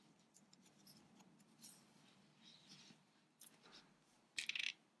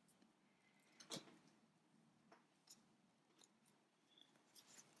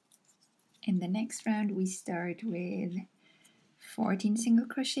 In the next round we start with 14 single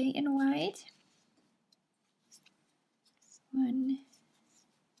crochet in white. 1,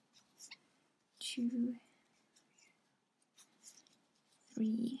 2,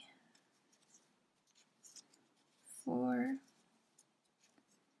 3, 4,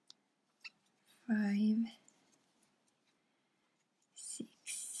 5,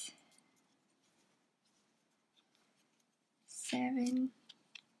 6, 7,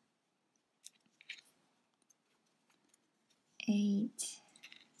 8,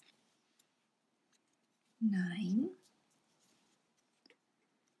 9,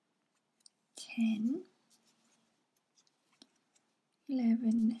 10,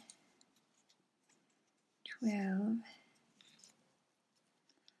 11, 12,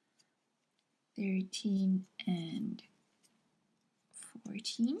 13, and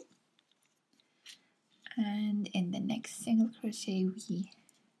 14. And in the next single crochet we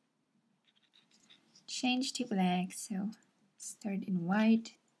change to black, so start in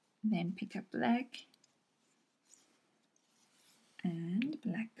white, then pick up black, and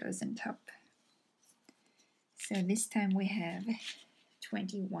black goes on top. So this time we have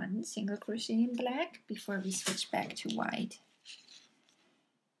 21 single crochet in black before we switch back to white.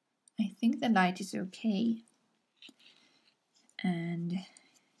 I think the light is okay, and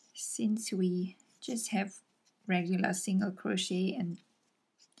since we just have regular single crochet and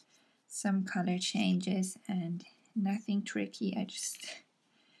some color changes and nothing tricky, I just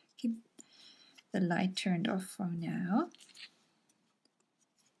keep the light turned off for now.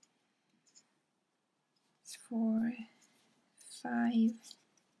 It's 4, 5,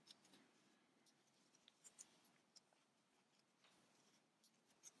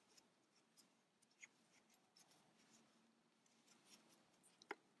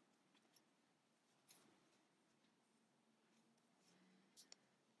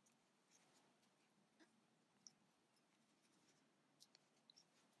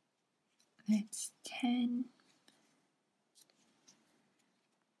 that's 10,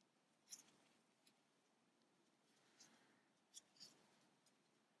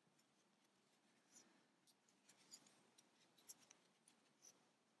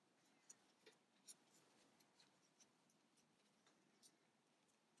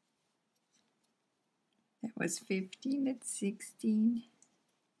 that was 15, that's 16,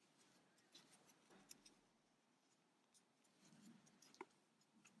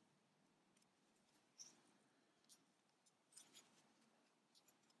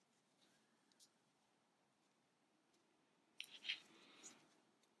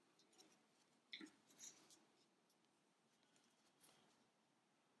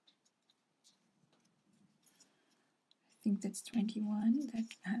 I think that's 21. That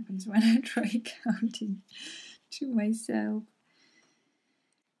happens when I try counting to myself.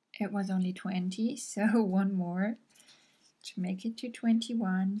 It was only 20, so one more to make it to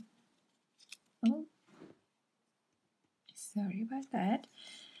 21. Oh, sorry about that.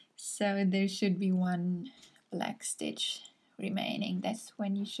 So there should be one black stitch remaining. That's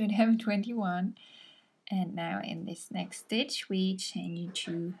when you should have 21. And now in this next stitch we change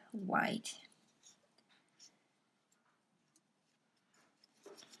to white.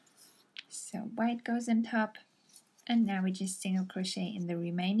 So white goes on top, and now we just single crochet in the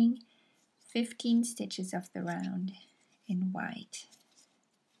remaining 15 stitches of the round in white.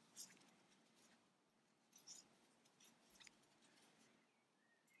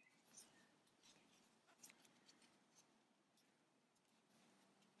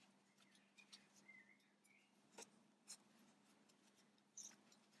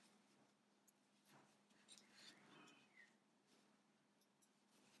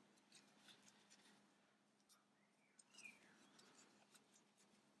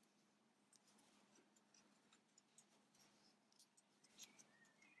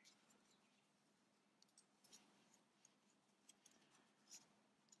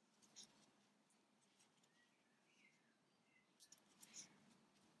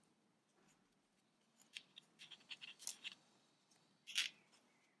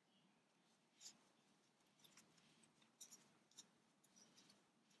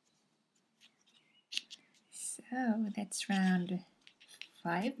 So that's round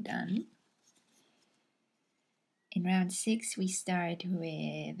 5 done. In round 6 we start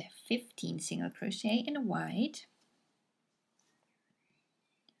with 15 single crochet in white.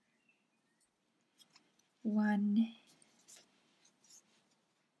 1,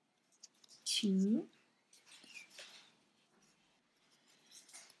 2,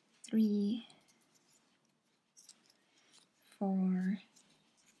 3, 4,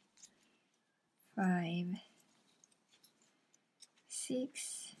 5,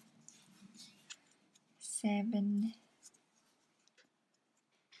 6, 7,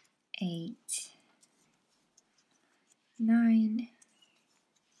 8, 9,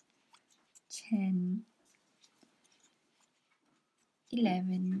 10,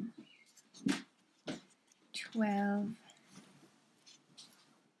 11, 12,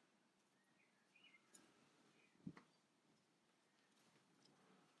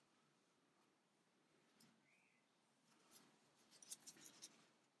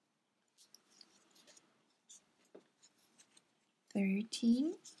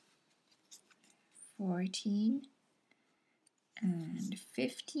 13, 14, and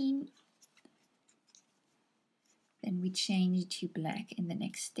 15. Then we change to black in the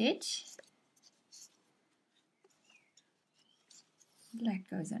next stitch. Black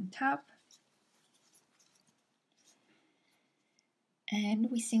goes on top. And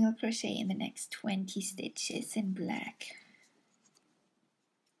we single crochet in the next 20 stitches in black.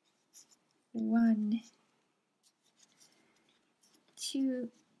 1, 2,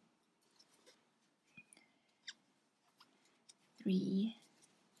 3,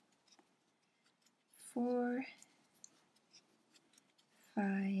 4,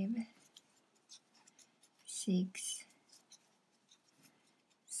 5, 6,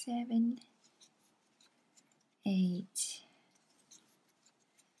 7, 8,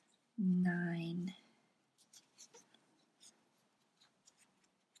 9,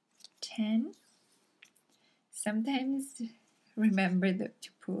 10. Sometimes remember to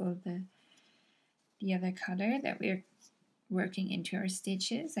pull the other color that we're working into our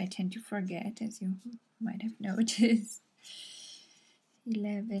stitches. I tend to forget, as you might have noticed.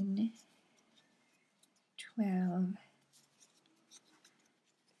 11, 12,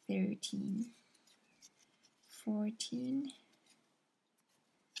 13, 14,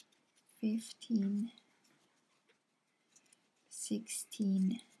 15,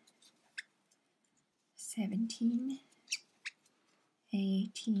 16, 17,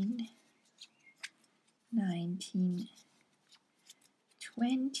 18, 19,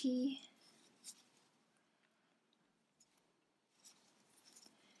 20,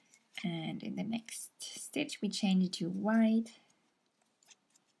 and in the next stitch we change it to white.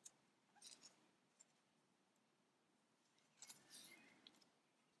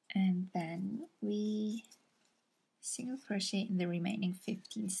 And then we single crochet in the remaining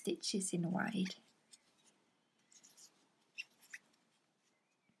 15 stitches in white.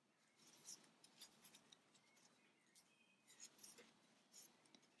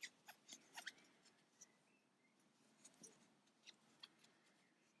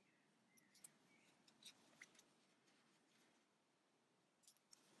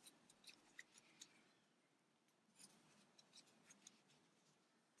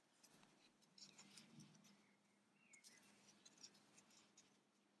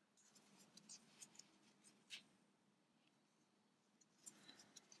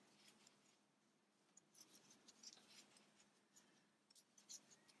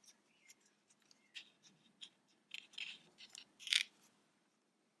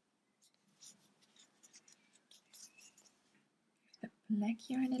 Black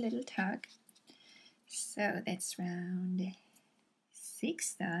yarn a little tug. So that's round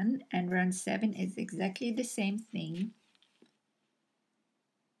 6 done, and round 7 is exactly the same thing.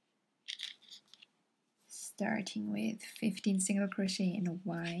 Starting with 15 single crochet in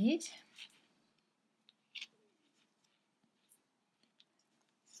white.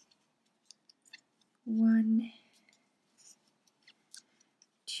 One,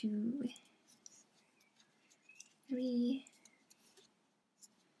 2, 3,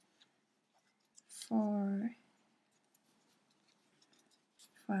 4,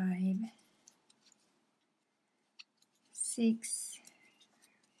 5, 6,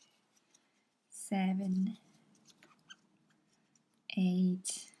 7,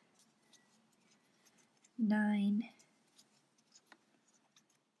 8, 9,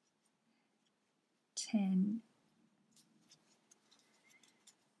 10,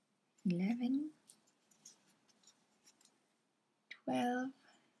 11, 12,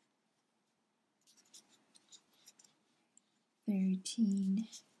 13,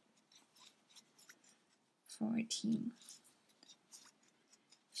 14,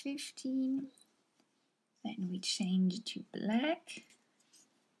 15, then we change to black,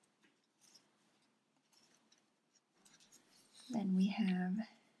 then we have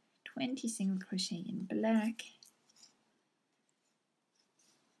 20 single crochet in black,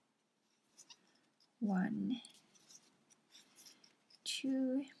 1,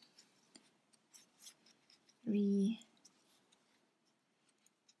 2, 3,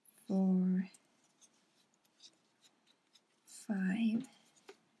 4, 5,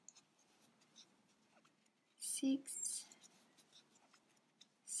 6,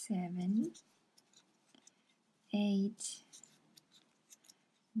 7, 8,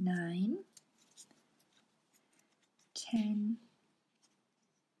 9, 10,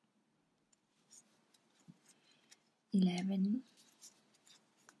 11,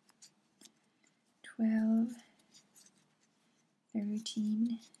 12,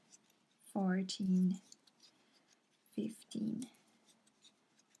 13, 14, 15,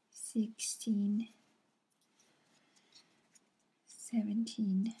 16,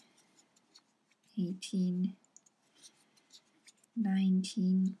 17, 18,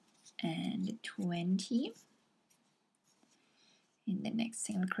 19, and 20. In the next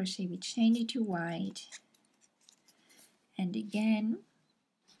single crochet we change it to white, and again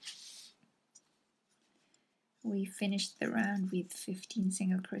we finish the round with 15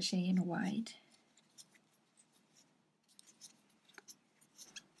 single crochet in white.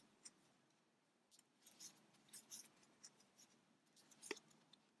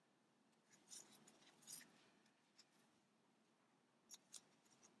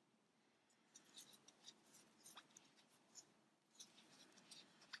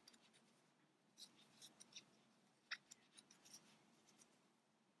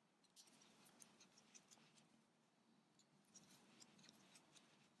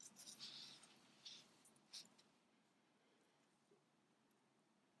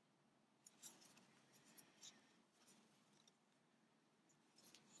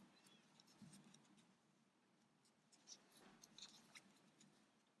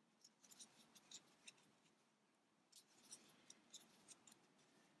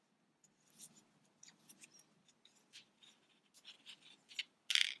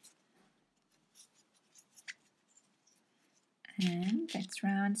 And that's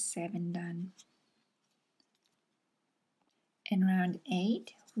round 7 done. In round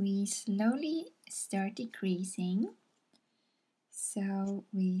 8 we slowly start decreasing. So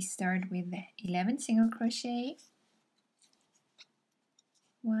we start with 11 single crochet,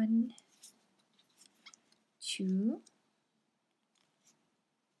 1, 2,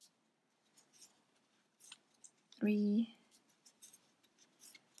 3,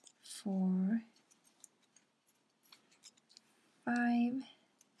 4, 5,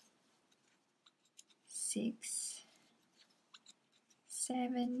 6,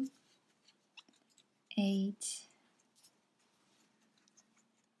 7, 8,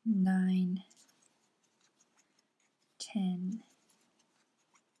 9, 10,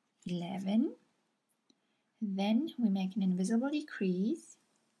 11. Then we make an invisible decrease.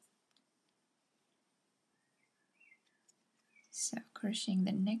 So crocheting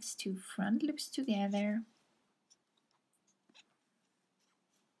the next 2 front loops together.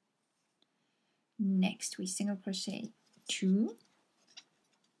 Next we single crochet 2.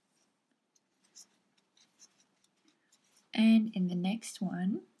 And in the next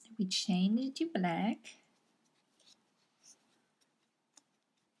one we change it to black.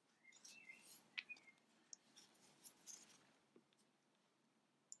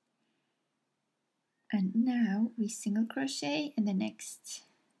 And now we single crochet in the next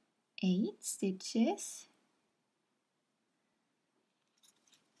 8 stitches.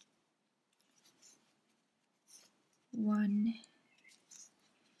 One,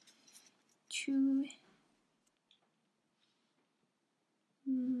 2,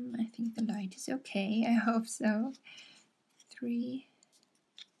 I think the light is okay, I hope so. 3,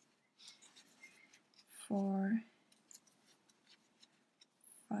 4,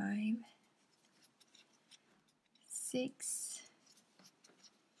 5, 6,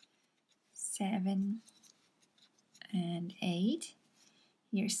 7, and 8.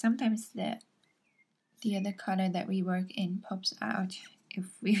 Here sometimes the other color that we work in pops out if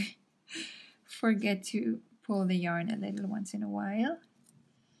we forget to pull the yarn a little once in a while.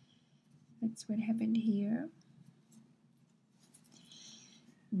 That's what happened here.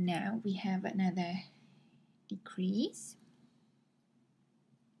 Now we have another decrease.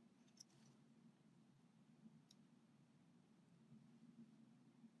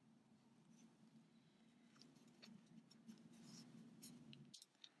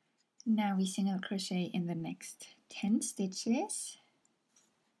 Now we single crochet in the next 10 stitches.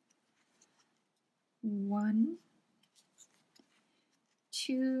 1,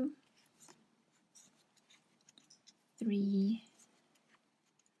 2, 3,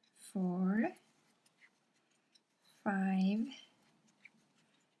 4, 5,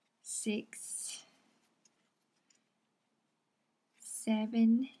 6,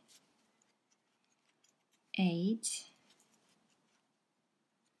 7, 8,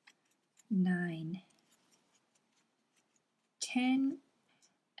 9, 10,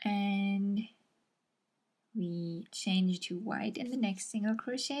 and we change to white in the next single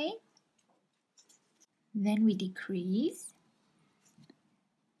crochet. Then we decrease,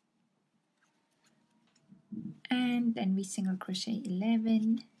 and then we single crochet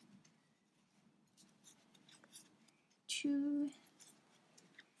 11, 2,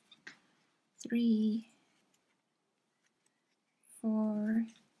 3, 4,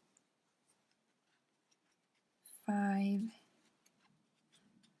 5,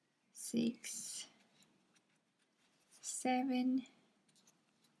 6, 7,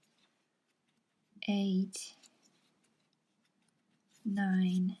 8,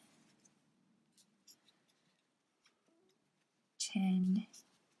 9, 10,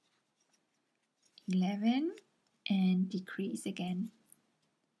 11, and decrease again.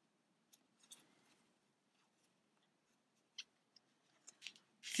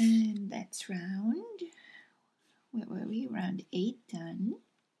 And that's round, where were we? Round 8 done.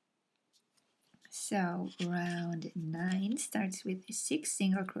 So round 9 starts with 6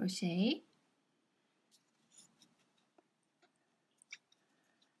 single crochet,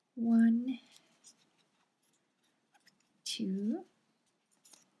 1, 2,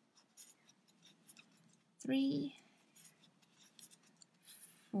 3,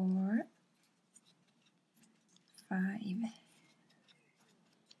 4, 5,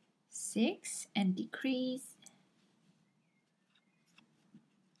 6, and decrease.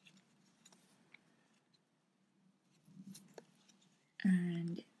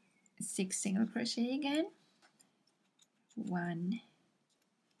 And 6 single crochet again. 1,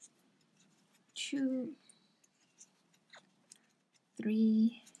 2,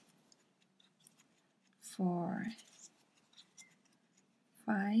 3, 4,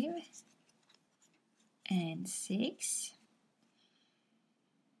 5, and 6.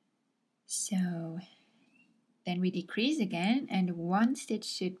 So then we decrease again, and one stitch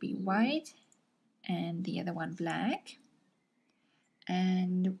should be white and the other one black.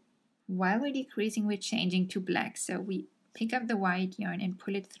 And while we're decreasing, we're changing to black. So we pick up the white yarn and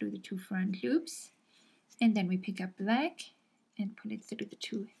pull it through the 2 front loops, and then we pick up black and pull it through the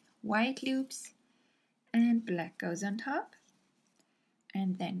 2 white loops, and black goes on top.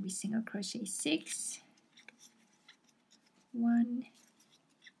 And then we single crochet 6, 1,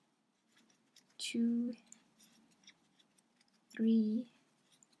 2, 3,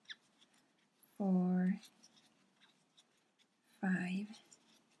 4, 5,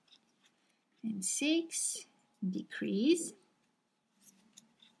 and 6, decrease,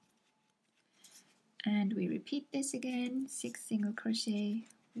 and we repeat this again. 6 single crochet,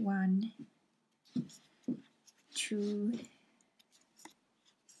 1, 2,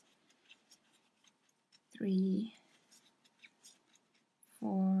 3,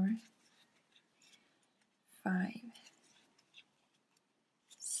 4, 5,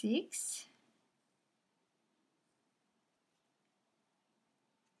 6,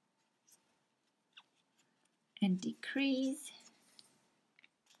 and decrease.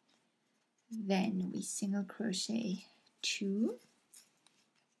 Then we single crochet 2,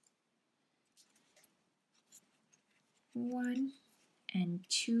 1 and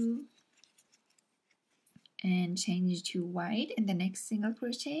 2, and change to white in the next single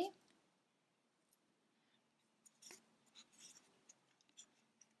crochet.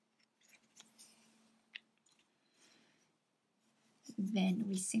 Then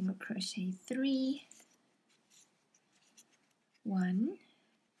we single crochet 3, 1,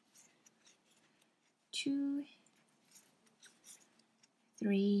 2,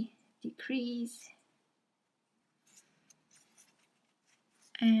 3, decrease,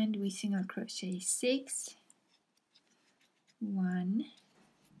 and we single crochet 6, 1,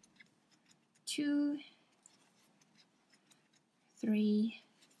 2, 3,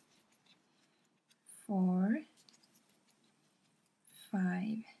 4,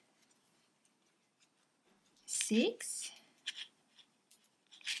 5, 6,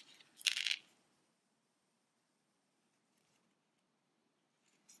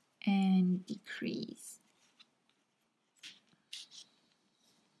 and decrease.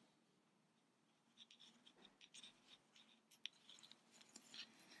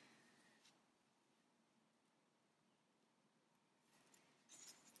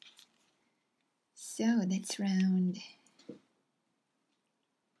 So that's round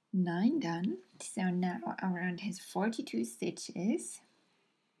 9 done. So now our round has 42 stitches.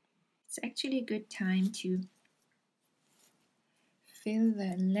 It's actually a good time to fill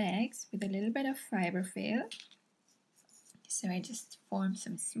the legs with a little bit of fiber fill. So I just form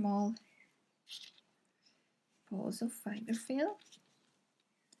some small balls of fiber fill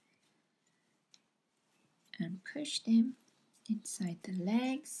and push them inside the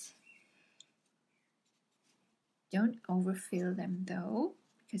legs. Don't overfill them though,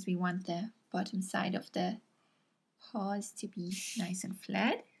 because we want the bottom side of the paws to be nice and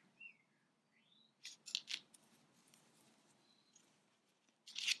flat.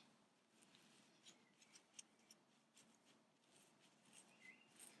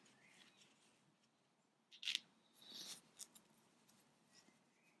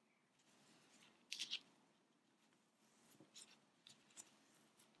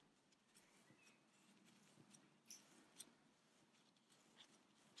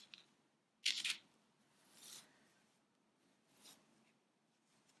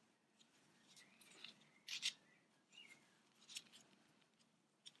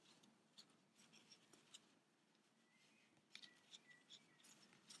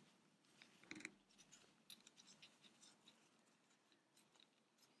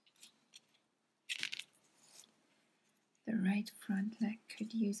 The right front leg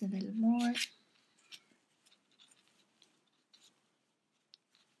could use a little more.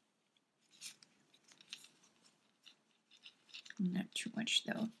 Not too much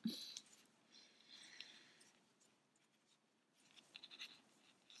though.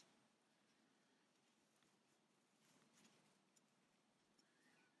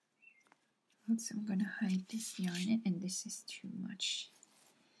 Also, I'm gonna hide this yarn, and this is too much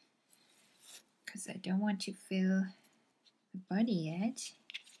because I don't want to fill the body yet,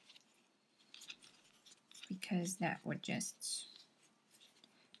 because that would just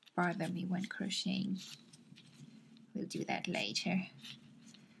bother me when crocheting. We'll do that later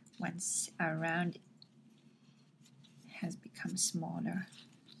once our round has become smaller.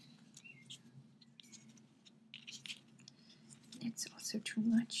 It's also too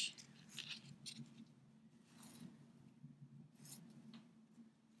much.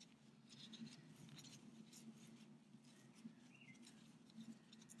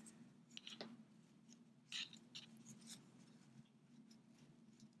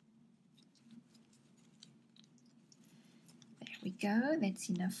 There we go, that's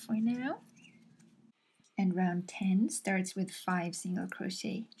enough for now. And round 10 starts with 5 single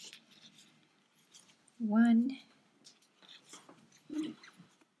crochet. 1,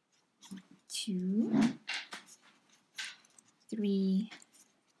 2, 3,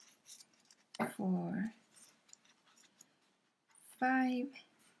 4, 5,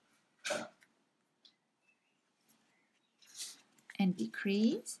 and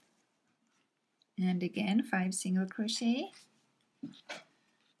decrease, and again 5 single crochet.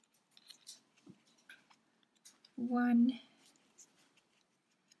 1,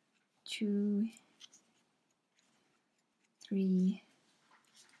 2, 3,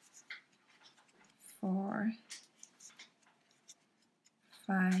 4,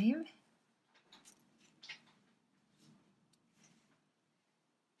 5,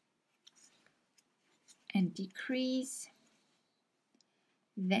 and decrease.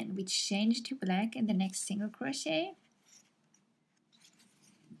 Then we change to black in the next single crochet.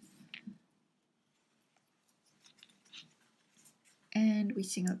 And we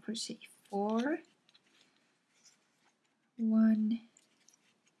single crochet 4, 1,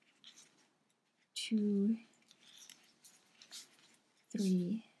 2,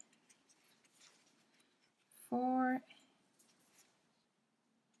 3, 4,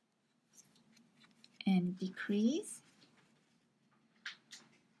 and decrease.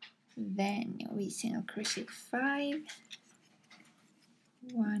 Then we single crochet 5,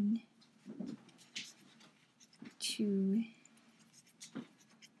 1, 2,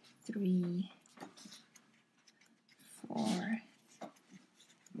 3, 4,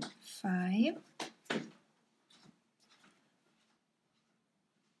 5,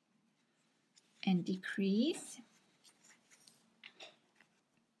 and decrease.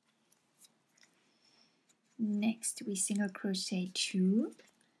 Next we single crochet 2,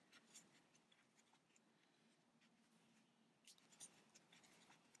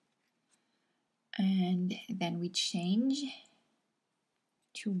 and then we change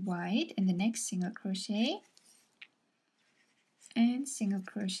to white in the next single crochet, and single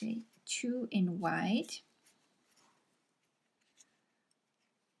crochet 2 in white,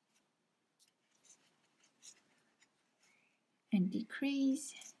 and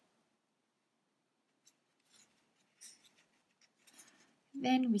decrease.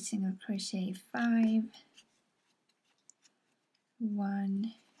 Then we single crochet 5,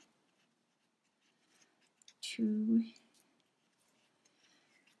 1, 2,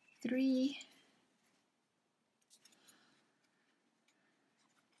 3,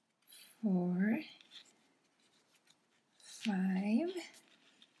 4, 5,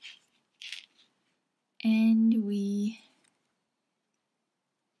 and we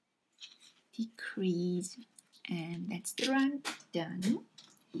decrease, and that's the round done.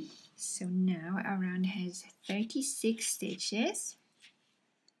 So now our round has 36 stitches,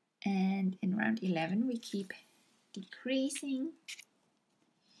 and in round 11 we keep decreasing.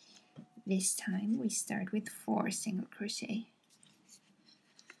 This time we start with 4 single crochet.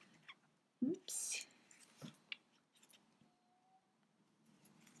 Oops.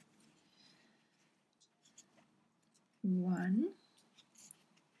 1,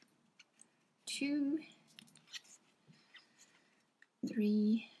 2,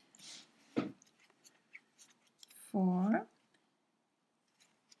 3, 4,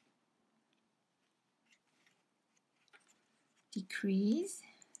 decrease,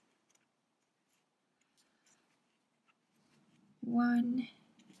 1,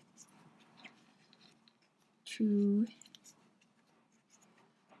 2,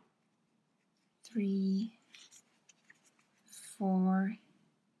 3, 4,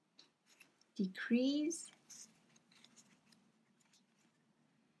 decrease,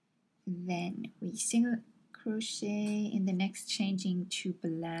 then we single crochet in the next, changing to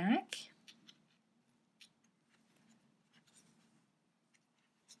black,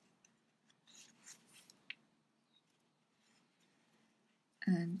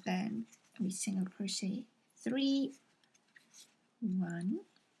 and then we single crochet 3, 1,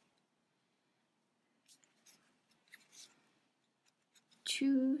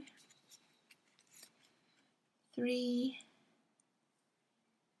 2, 3,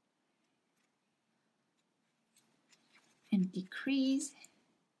 and decrease,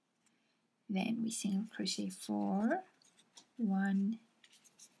 then we single crochet 4, 1,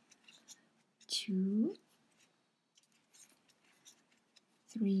 2,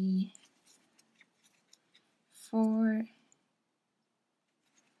 3, 4,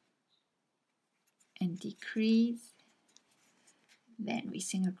 and decrease, then we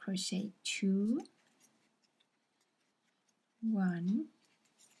single crochet 2, 1,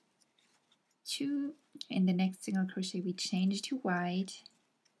 2, in the next single crochet we change to white,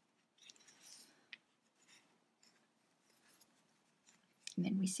 and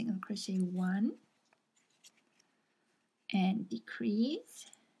then we single crochet 1 and decrease,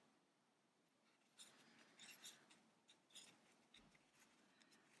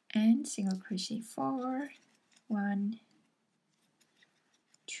 and single crochet 4, 1,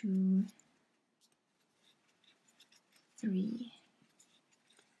 2, 3,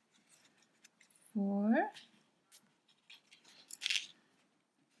 4,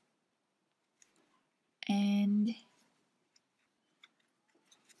 and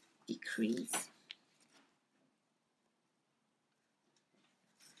decrease.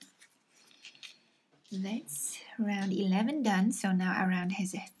 That's round 11 done. So now our round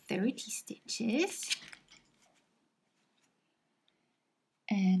has 30 stitches.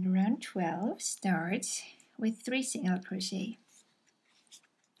 And round 12 starts with 3 single crochet.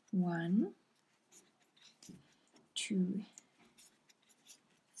 1, 2,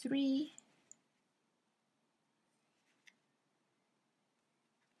 3,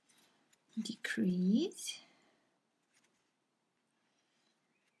 decrease,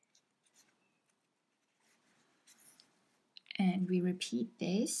 and we repeat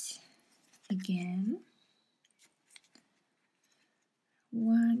this again.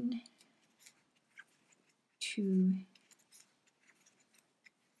 1, 2,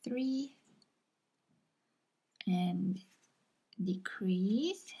 3, and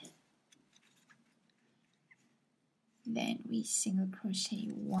decrease, then we single crochet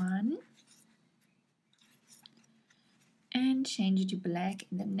 1 and change it to black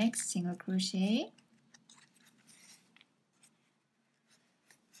in the next single crochet,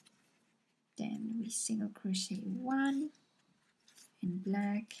 then we single crochet 1 in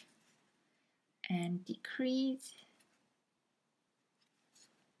black and decrease,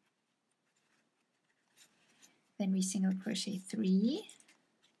 then we single crochet 3,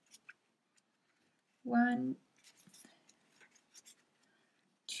 1,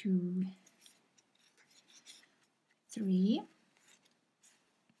 2, 3,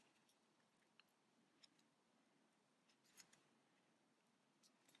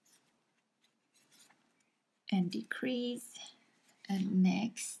 and decrease, and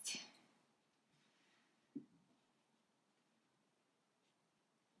next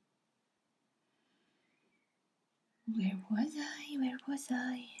where was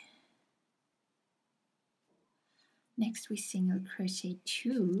I? Next we single crochet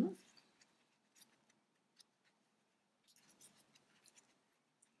 2,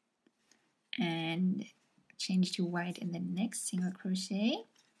 and change to white in the next single crochet.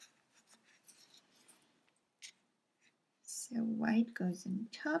 So white goes on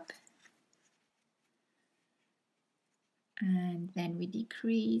top, and then we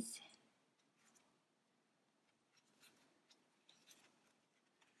decrease,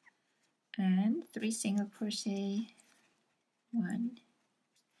 and 3 single crochet, 1,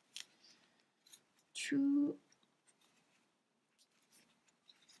 2,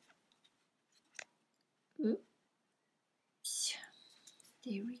 oops,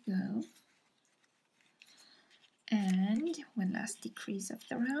 there we go, and one last decrease of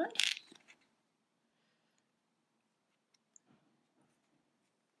the round.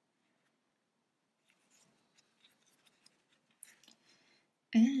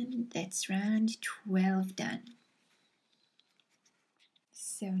 And that's round 12 done.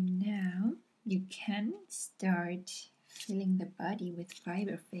 So now you can start filling the body with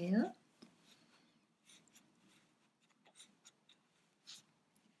fiber fill.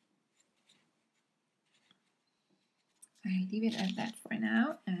 I'll leave it at that for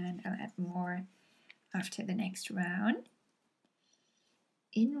now, and I'll add more after the next round.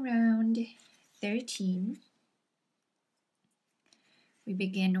 In round 13, we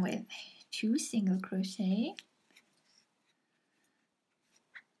begin with 2 single crochet,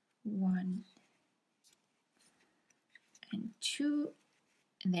 1 and 2,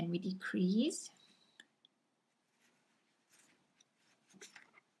 and then we decrease.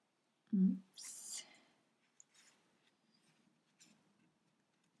 Oops.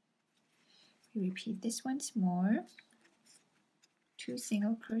 We repeat this once more. 2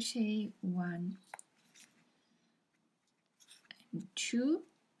 single crochet, 1 and 2,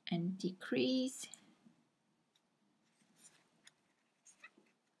 and decrease.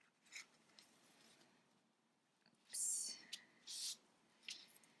 Oops.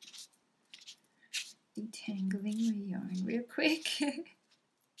 Detangling my yarn real quick.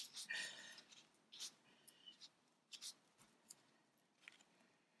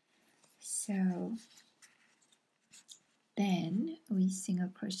 So then we single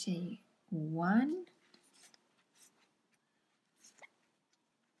crochet 1,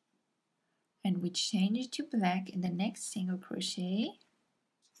 and we change to black in the next single crochet.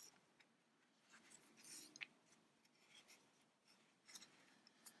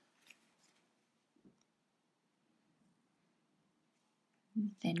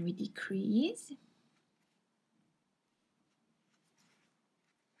 Then we decrease.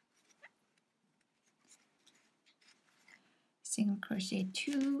 Single crochet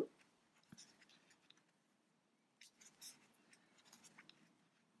 2,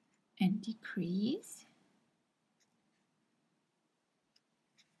 and decrease.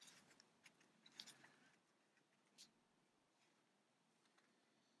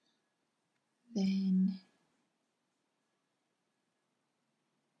 Then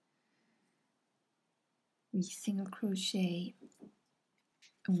we single crochet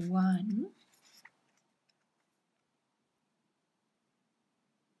 1,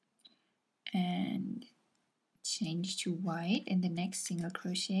 and change to white in the next single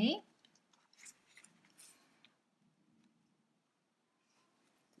crochet.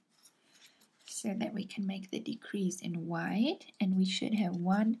 So that we can make the decrease in white, and we should have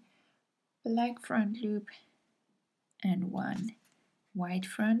 1 black front loop and 1 white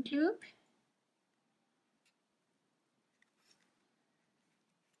front loop.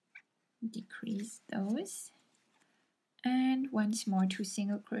 Decrease those, and once more 2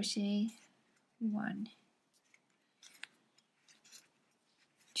 single crochet, 1,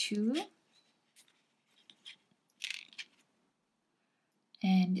 2,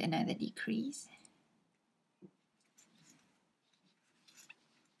 and another decrease.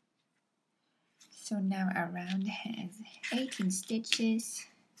 So now our round has 18 stitches.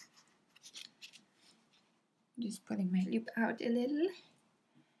 Just pulling my loop out a little,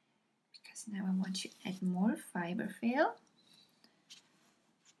 because now I want to add more fiber fill.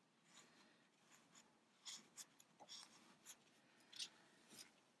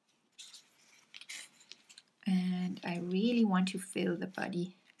 And I really want to fill the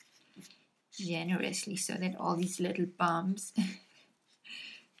body generously so that all these little bumps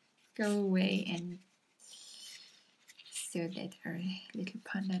go away, and so that our little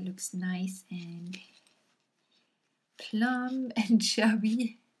panda looks nice and plump and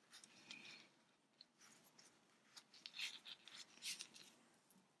chubby.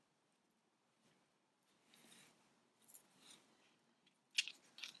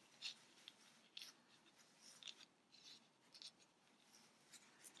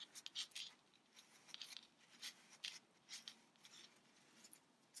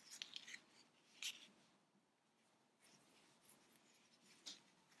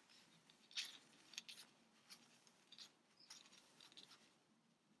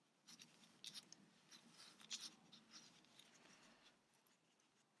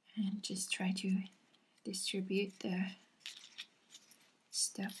 And just try to distribute the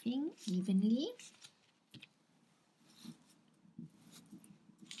stuffing evenly.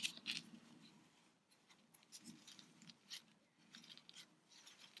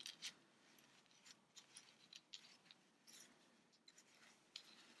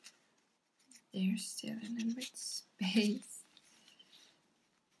 There's still a little bit space.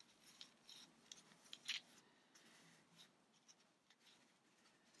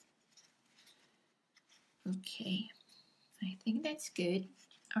 Okay, I think that's good.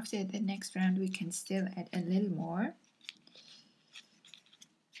 After the next round we can still add a little more.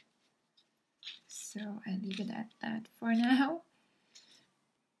 So I'll leave it at that for now.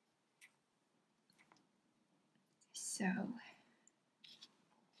 So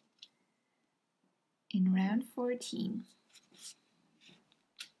in round 14,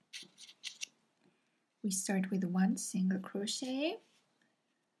 we start with 1 single crochet,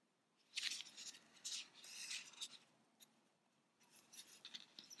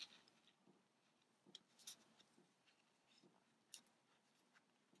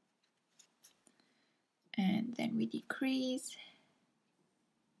 and then we decrease,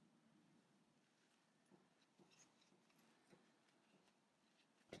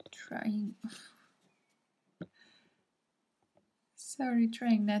 trying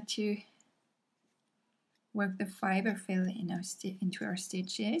not to work the fiber fill into our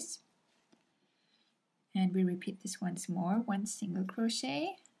stitches. And we repeat this once more, 1 single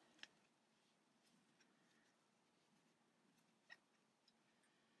crochet,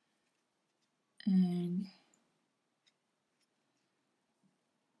 and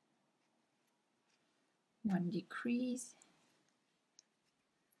one decrease,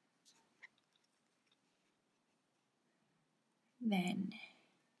 then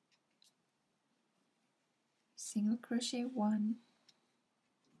single crochet 1,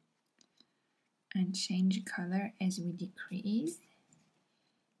 and change color as we decrease.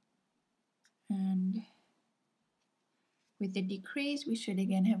 And with the decrease we should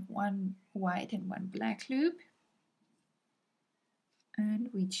again have 1 white and 1 black loop, and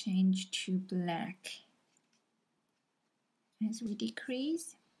we change to black as we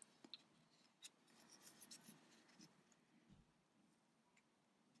decrease.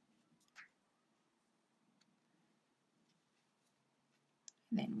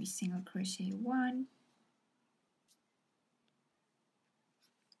 Then we single crochet 1,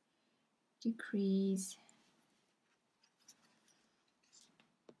 decrease,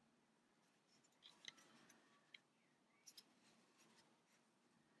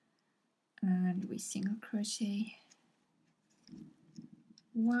 and we single crochet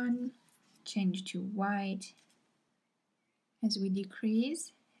 1, change to white as we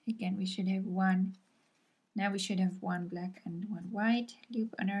decrease. Again we should have 1. Now we should have 1 black and 1 white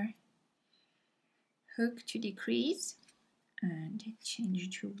loop on our hook to decrease, and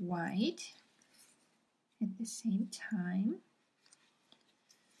change to white at the same time.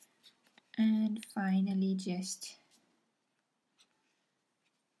 And finally just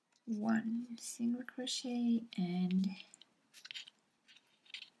 1 single crochet and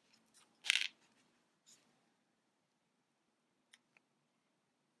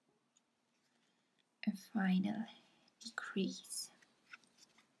a final decrease.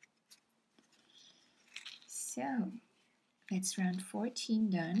 So that's round 14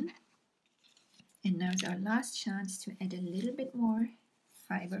 done, and now's our last chance to add a little bit more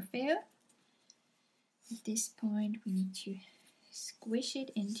fiber fill. At this point we need to squish it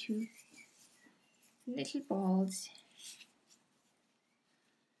into little balls,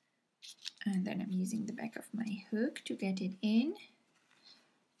 and then I'm using the back of my hook to get it in,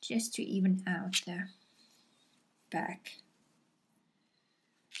 just to even out the back,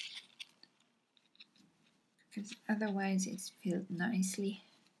 because otherwise it's filled nicely.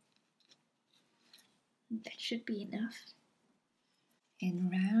 That should be enough. In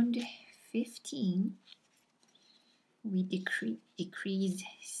round 15 we decrease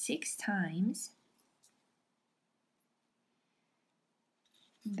 6 times.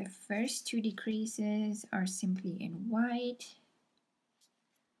 The first 2 decreases are simply in white.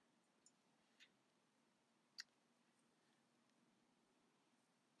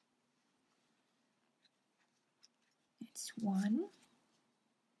 It's 1.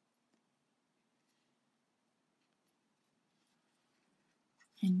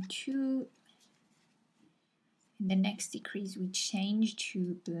 And 2. In the next decrease we change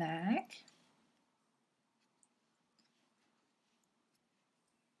to black.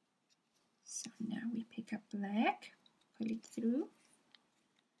 So now we pick up black, pull it through.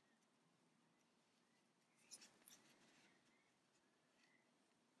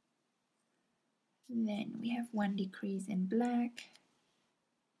 Then we have 1 decrease in black.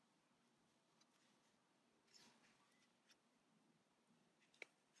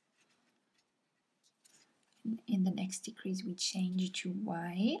 In the next decrease we change to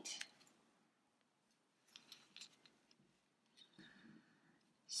white.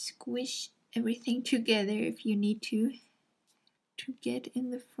 Squish everything together if you need to get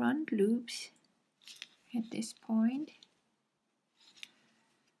in the front loops at this point.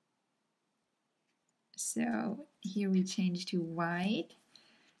 So here we change to white,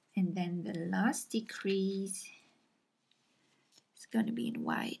 and then the last decrease is going to be in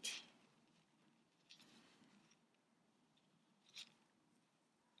white.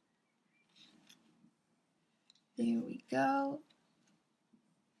 There we go.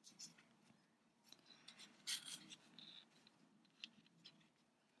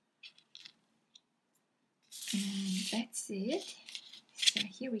 And that's it. So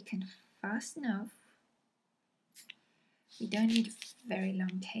here we can fasten off. We don't need very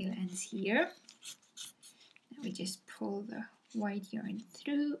long tail ends here. Now we just pull the white yarn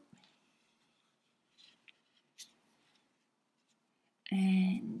through.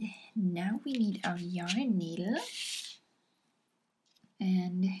 And now we need our yarn needle.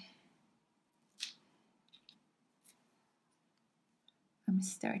 And I'm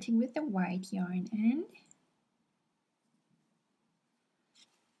starting with the white yarn end.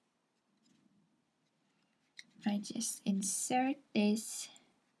 I just insert this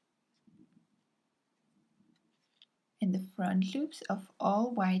in the front loops of all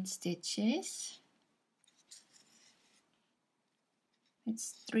white stitches.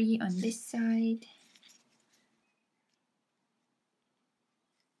 It's 3 on this side.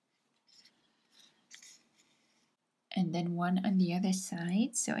 And then 1 on the other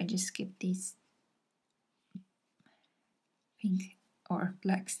side. So I just skip these pink or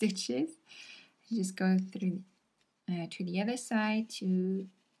black stitches. I just go through to the other side to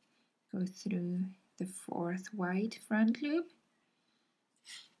go through the 4th white front loop.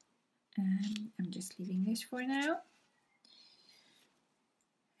 And I'm just leaving this for now.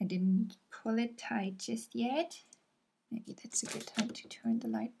 I didn't pull it tight just yet. Maybe that's a good time to turn the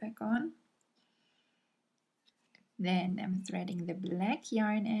light back on. Then I'm threading the black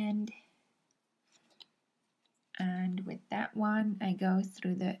yarn end. And with that one, I go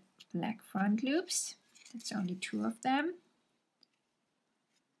through the black front loops. That's only 2 of them.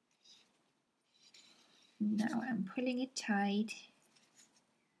 Now I'm pulling it tight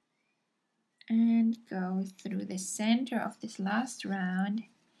and go through the center of this last round,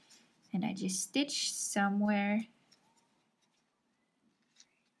 and I just stitch somewhere,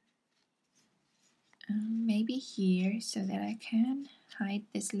 maybe here, so that I can hide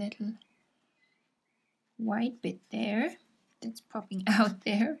this little white bit there that's popping out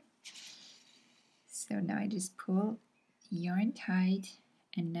there. So now I just pull the yarn tight,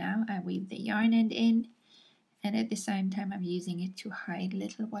 and now I weave the yarn end in, and at the same time I'm using it to hide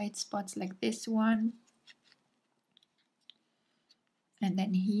little white spots like this one. And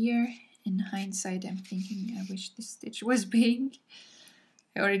then here, in hindsight, I'm thinking I wish this stitch was pink.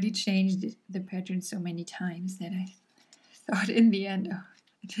 I already changed the pattern so many times that I thought in the end, oh,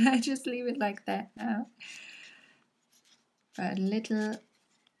 did I just leave it like that now? But little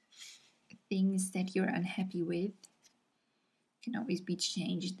things that you're unhappy with can always be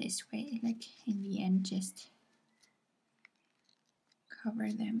changed this way. Like in the end, just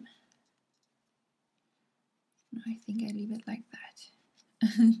cover them. No, I think I leave it like that.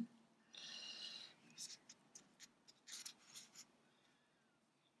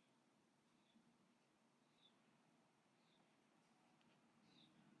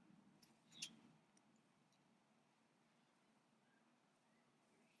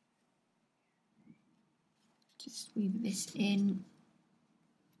 Just weave this in.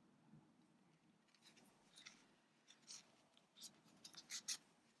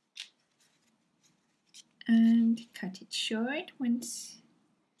 And cut it short once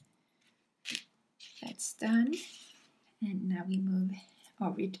that's done. And now we move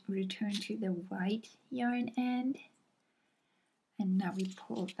or return to the white yarn end. And now we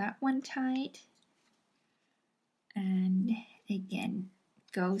pull that one tight. And again,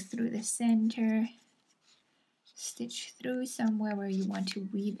 go through the center. Stitch through somewhere where you want to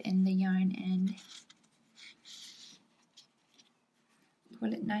weave in the yarn end.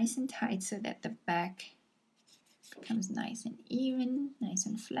 Pull it nice and tight so that the back becomes nice and even, nice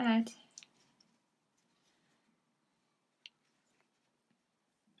and flat.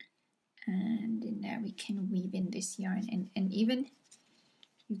 And now we can weave in this yarn, and even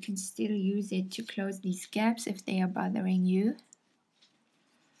you can still use it to close these gaps if they are bothering you.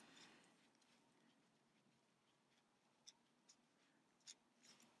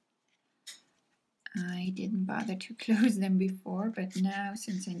 I didn't bother to close them before, but now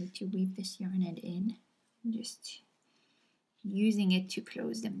since I need to weave this yarn end in, I'm just using it to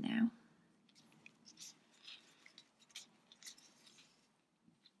close them now.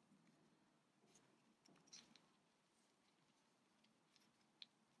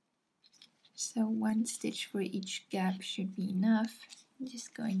 So 1 stitch for each gap should be enough. I'm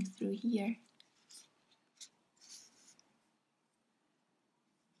just going through here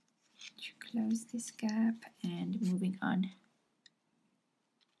to close this gap and moving on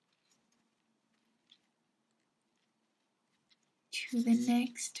to the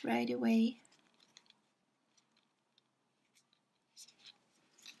next right away.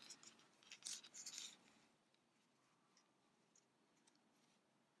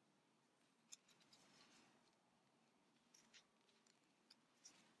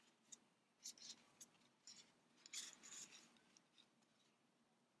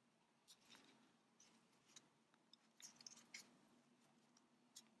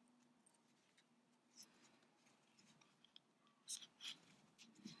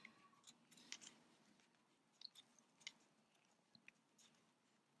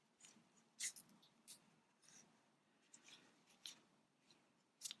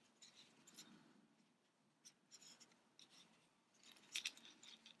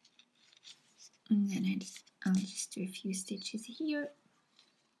 And then I'll just do a few stitches here.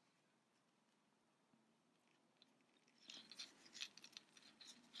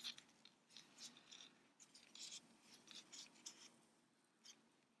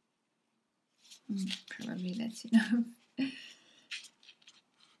 Probably that's enough.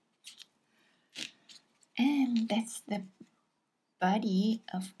 And that's the body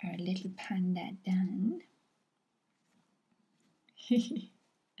of our little panda done.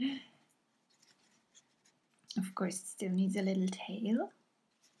 Of course, it still needs a little tail.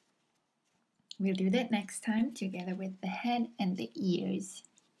 We'll do that next time together with the head and the ears.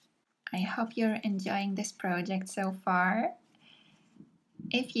 I hope you're enjoying this project so far.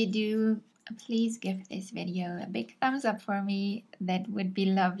 If you do, please give this video a big thumbs up for me. That would be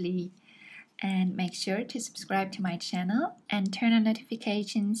lovely. And make sure to subscribe to my channel and turn on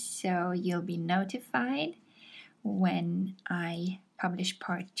notifications so you'll be notified when I publish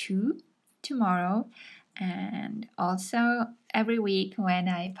part 2 tomorrow, and also every week when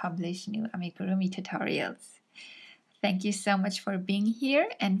I publish new amigurumi tutorials. Thank you so much for being here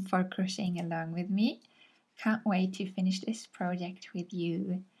and for crocheting along with me. Can't wait to finish this project with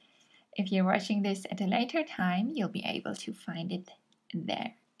you. If you're watching this at a later time, you'll be able to find it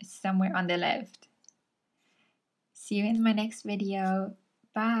there, somewhere on the left. See you in my next video.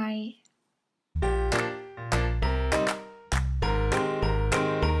 Bye!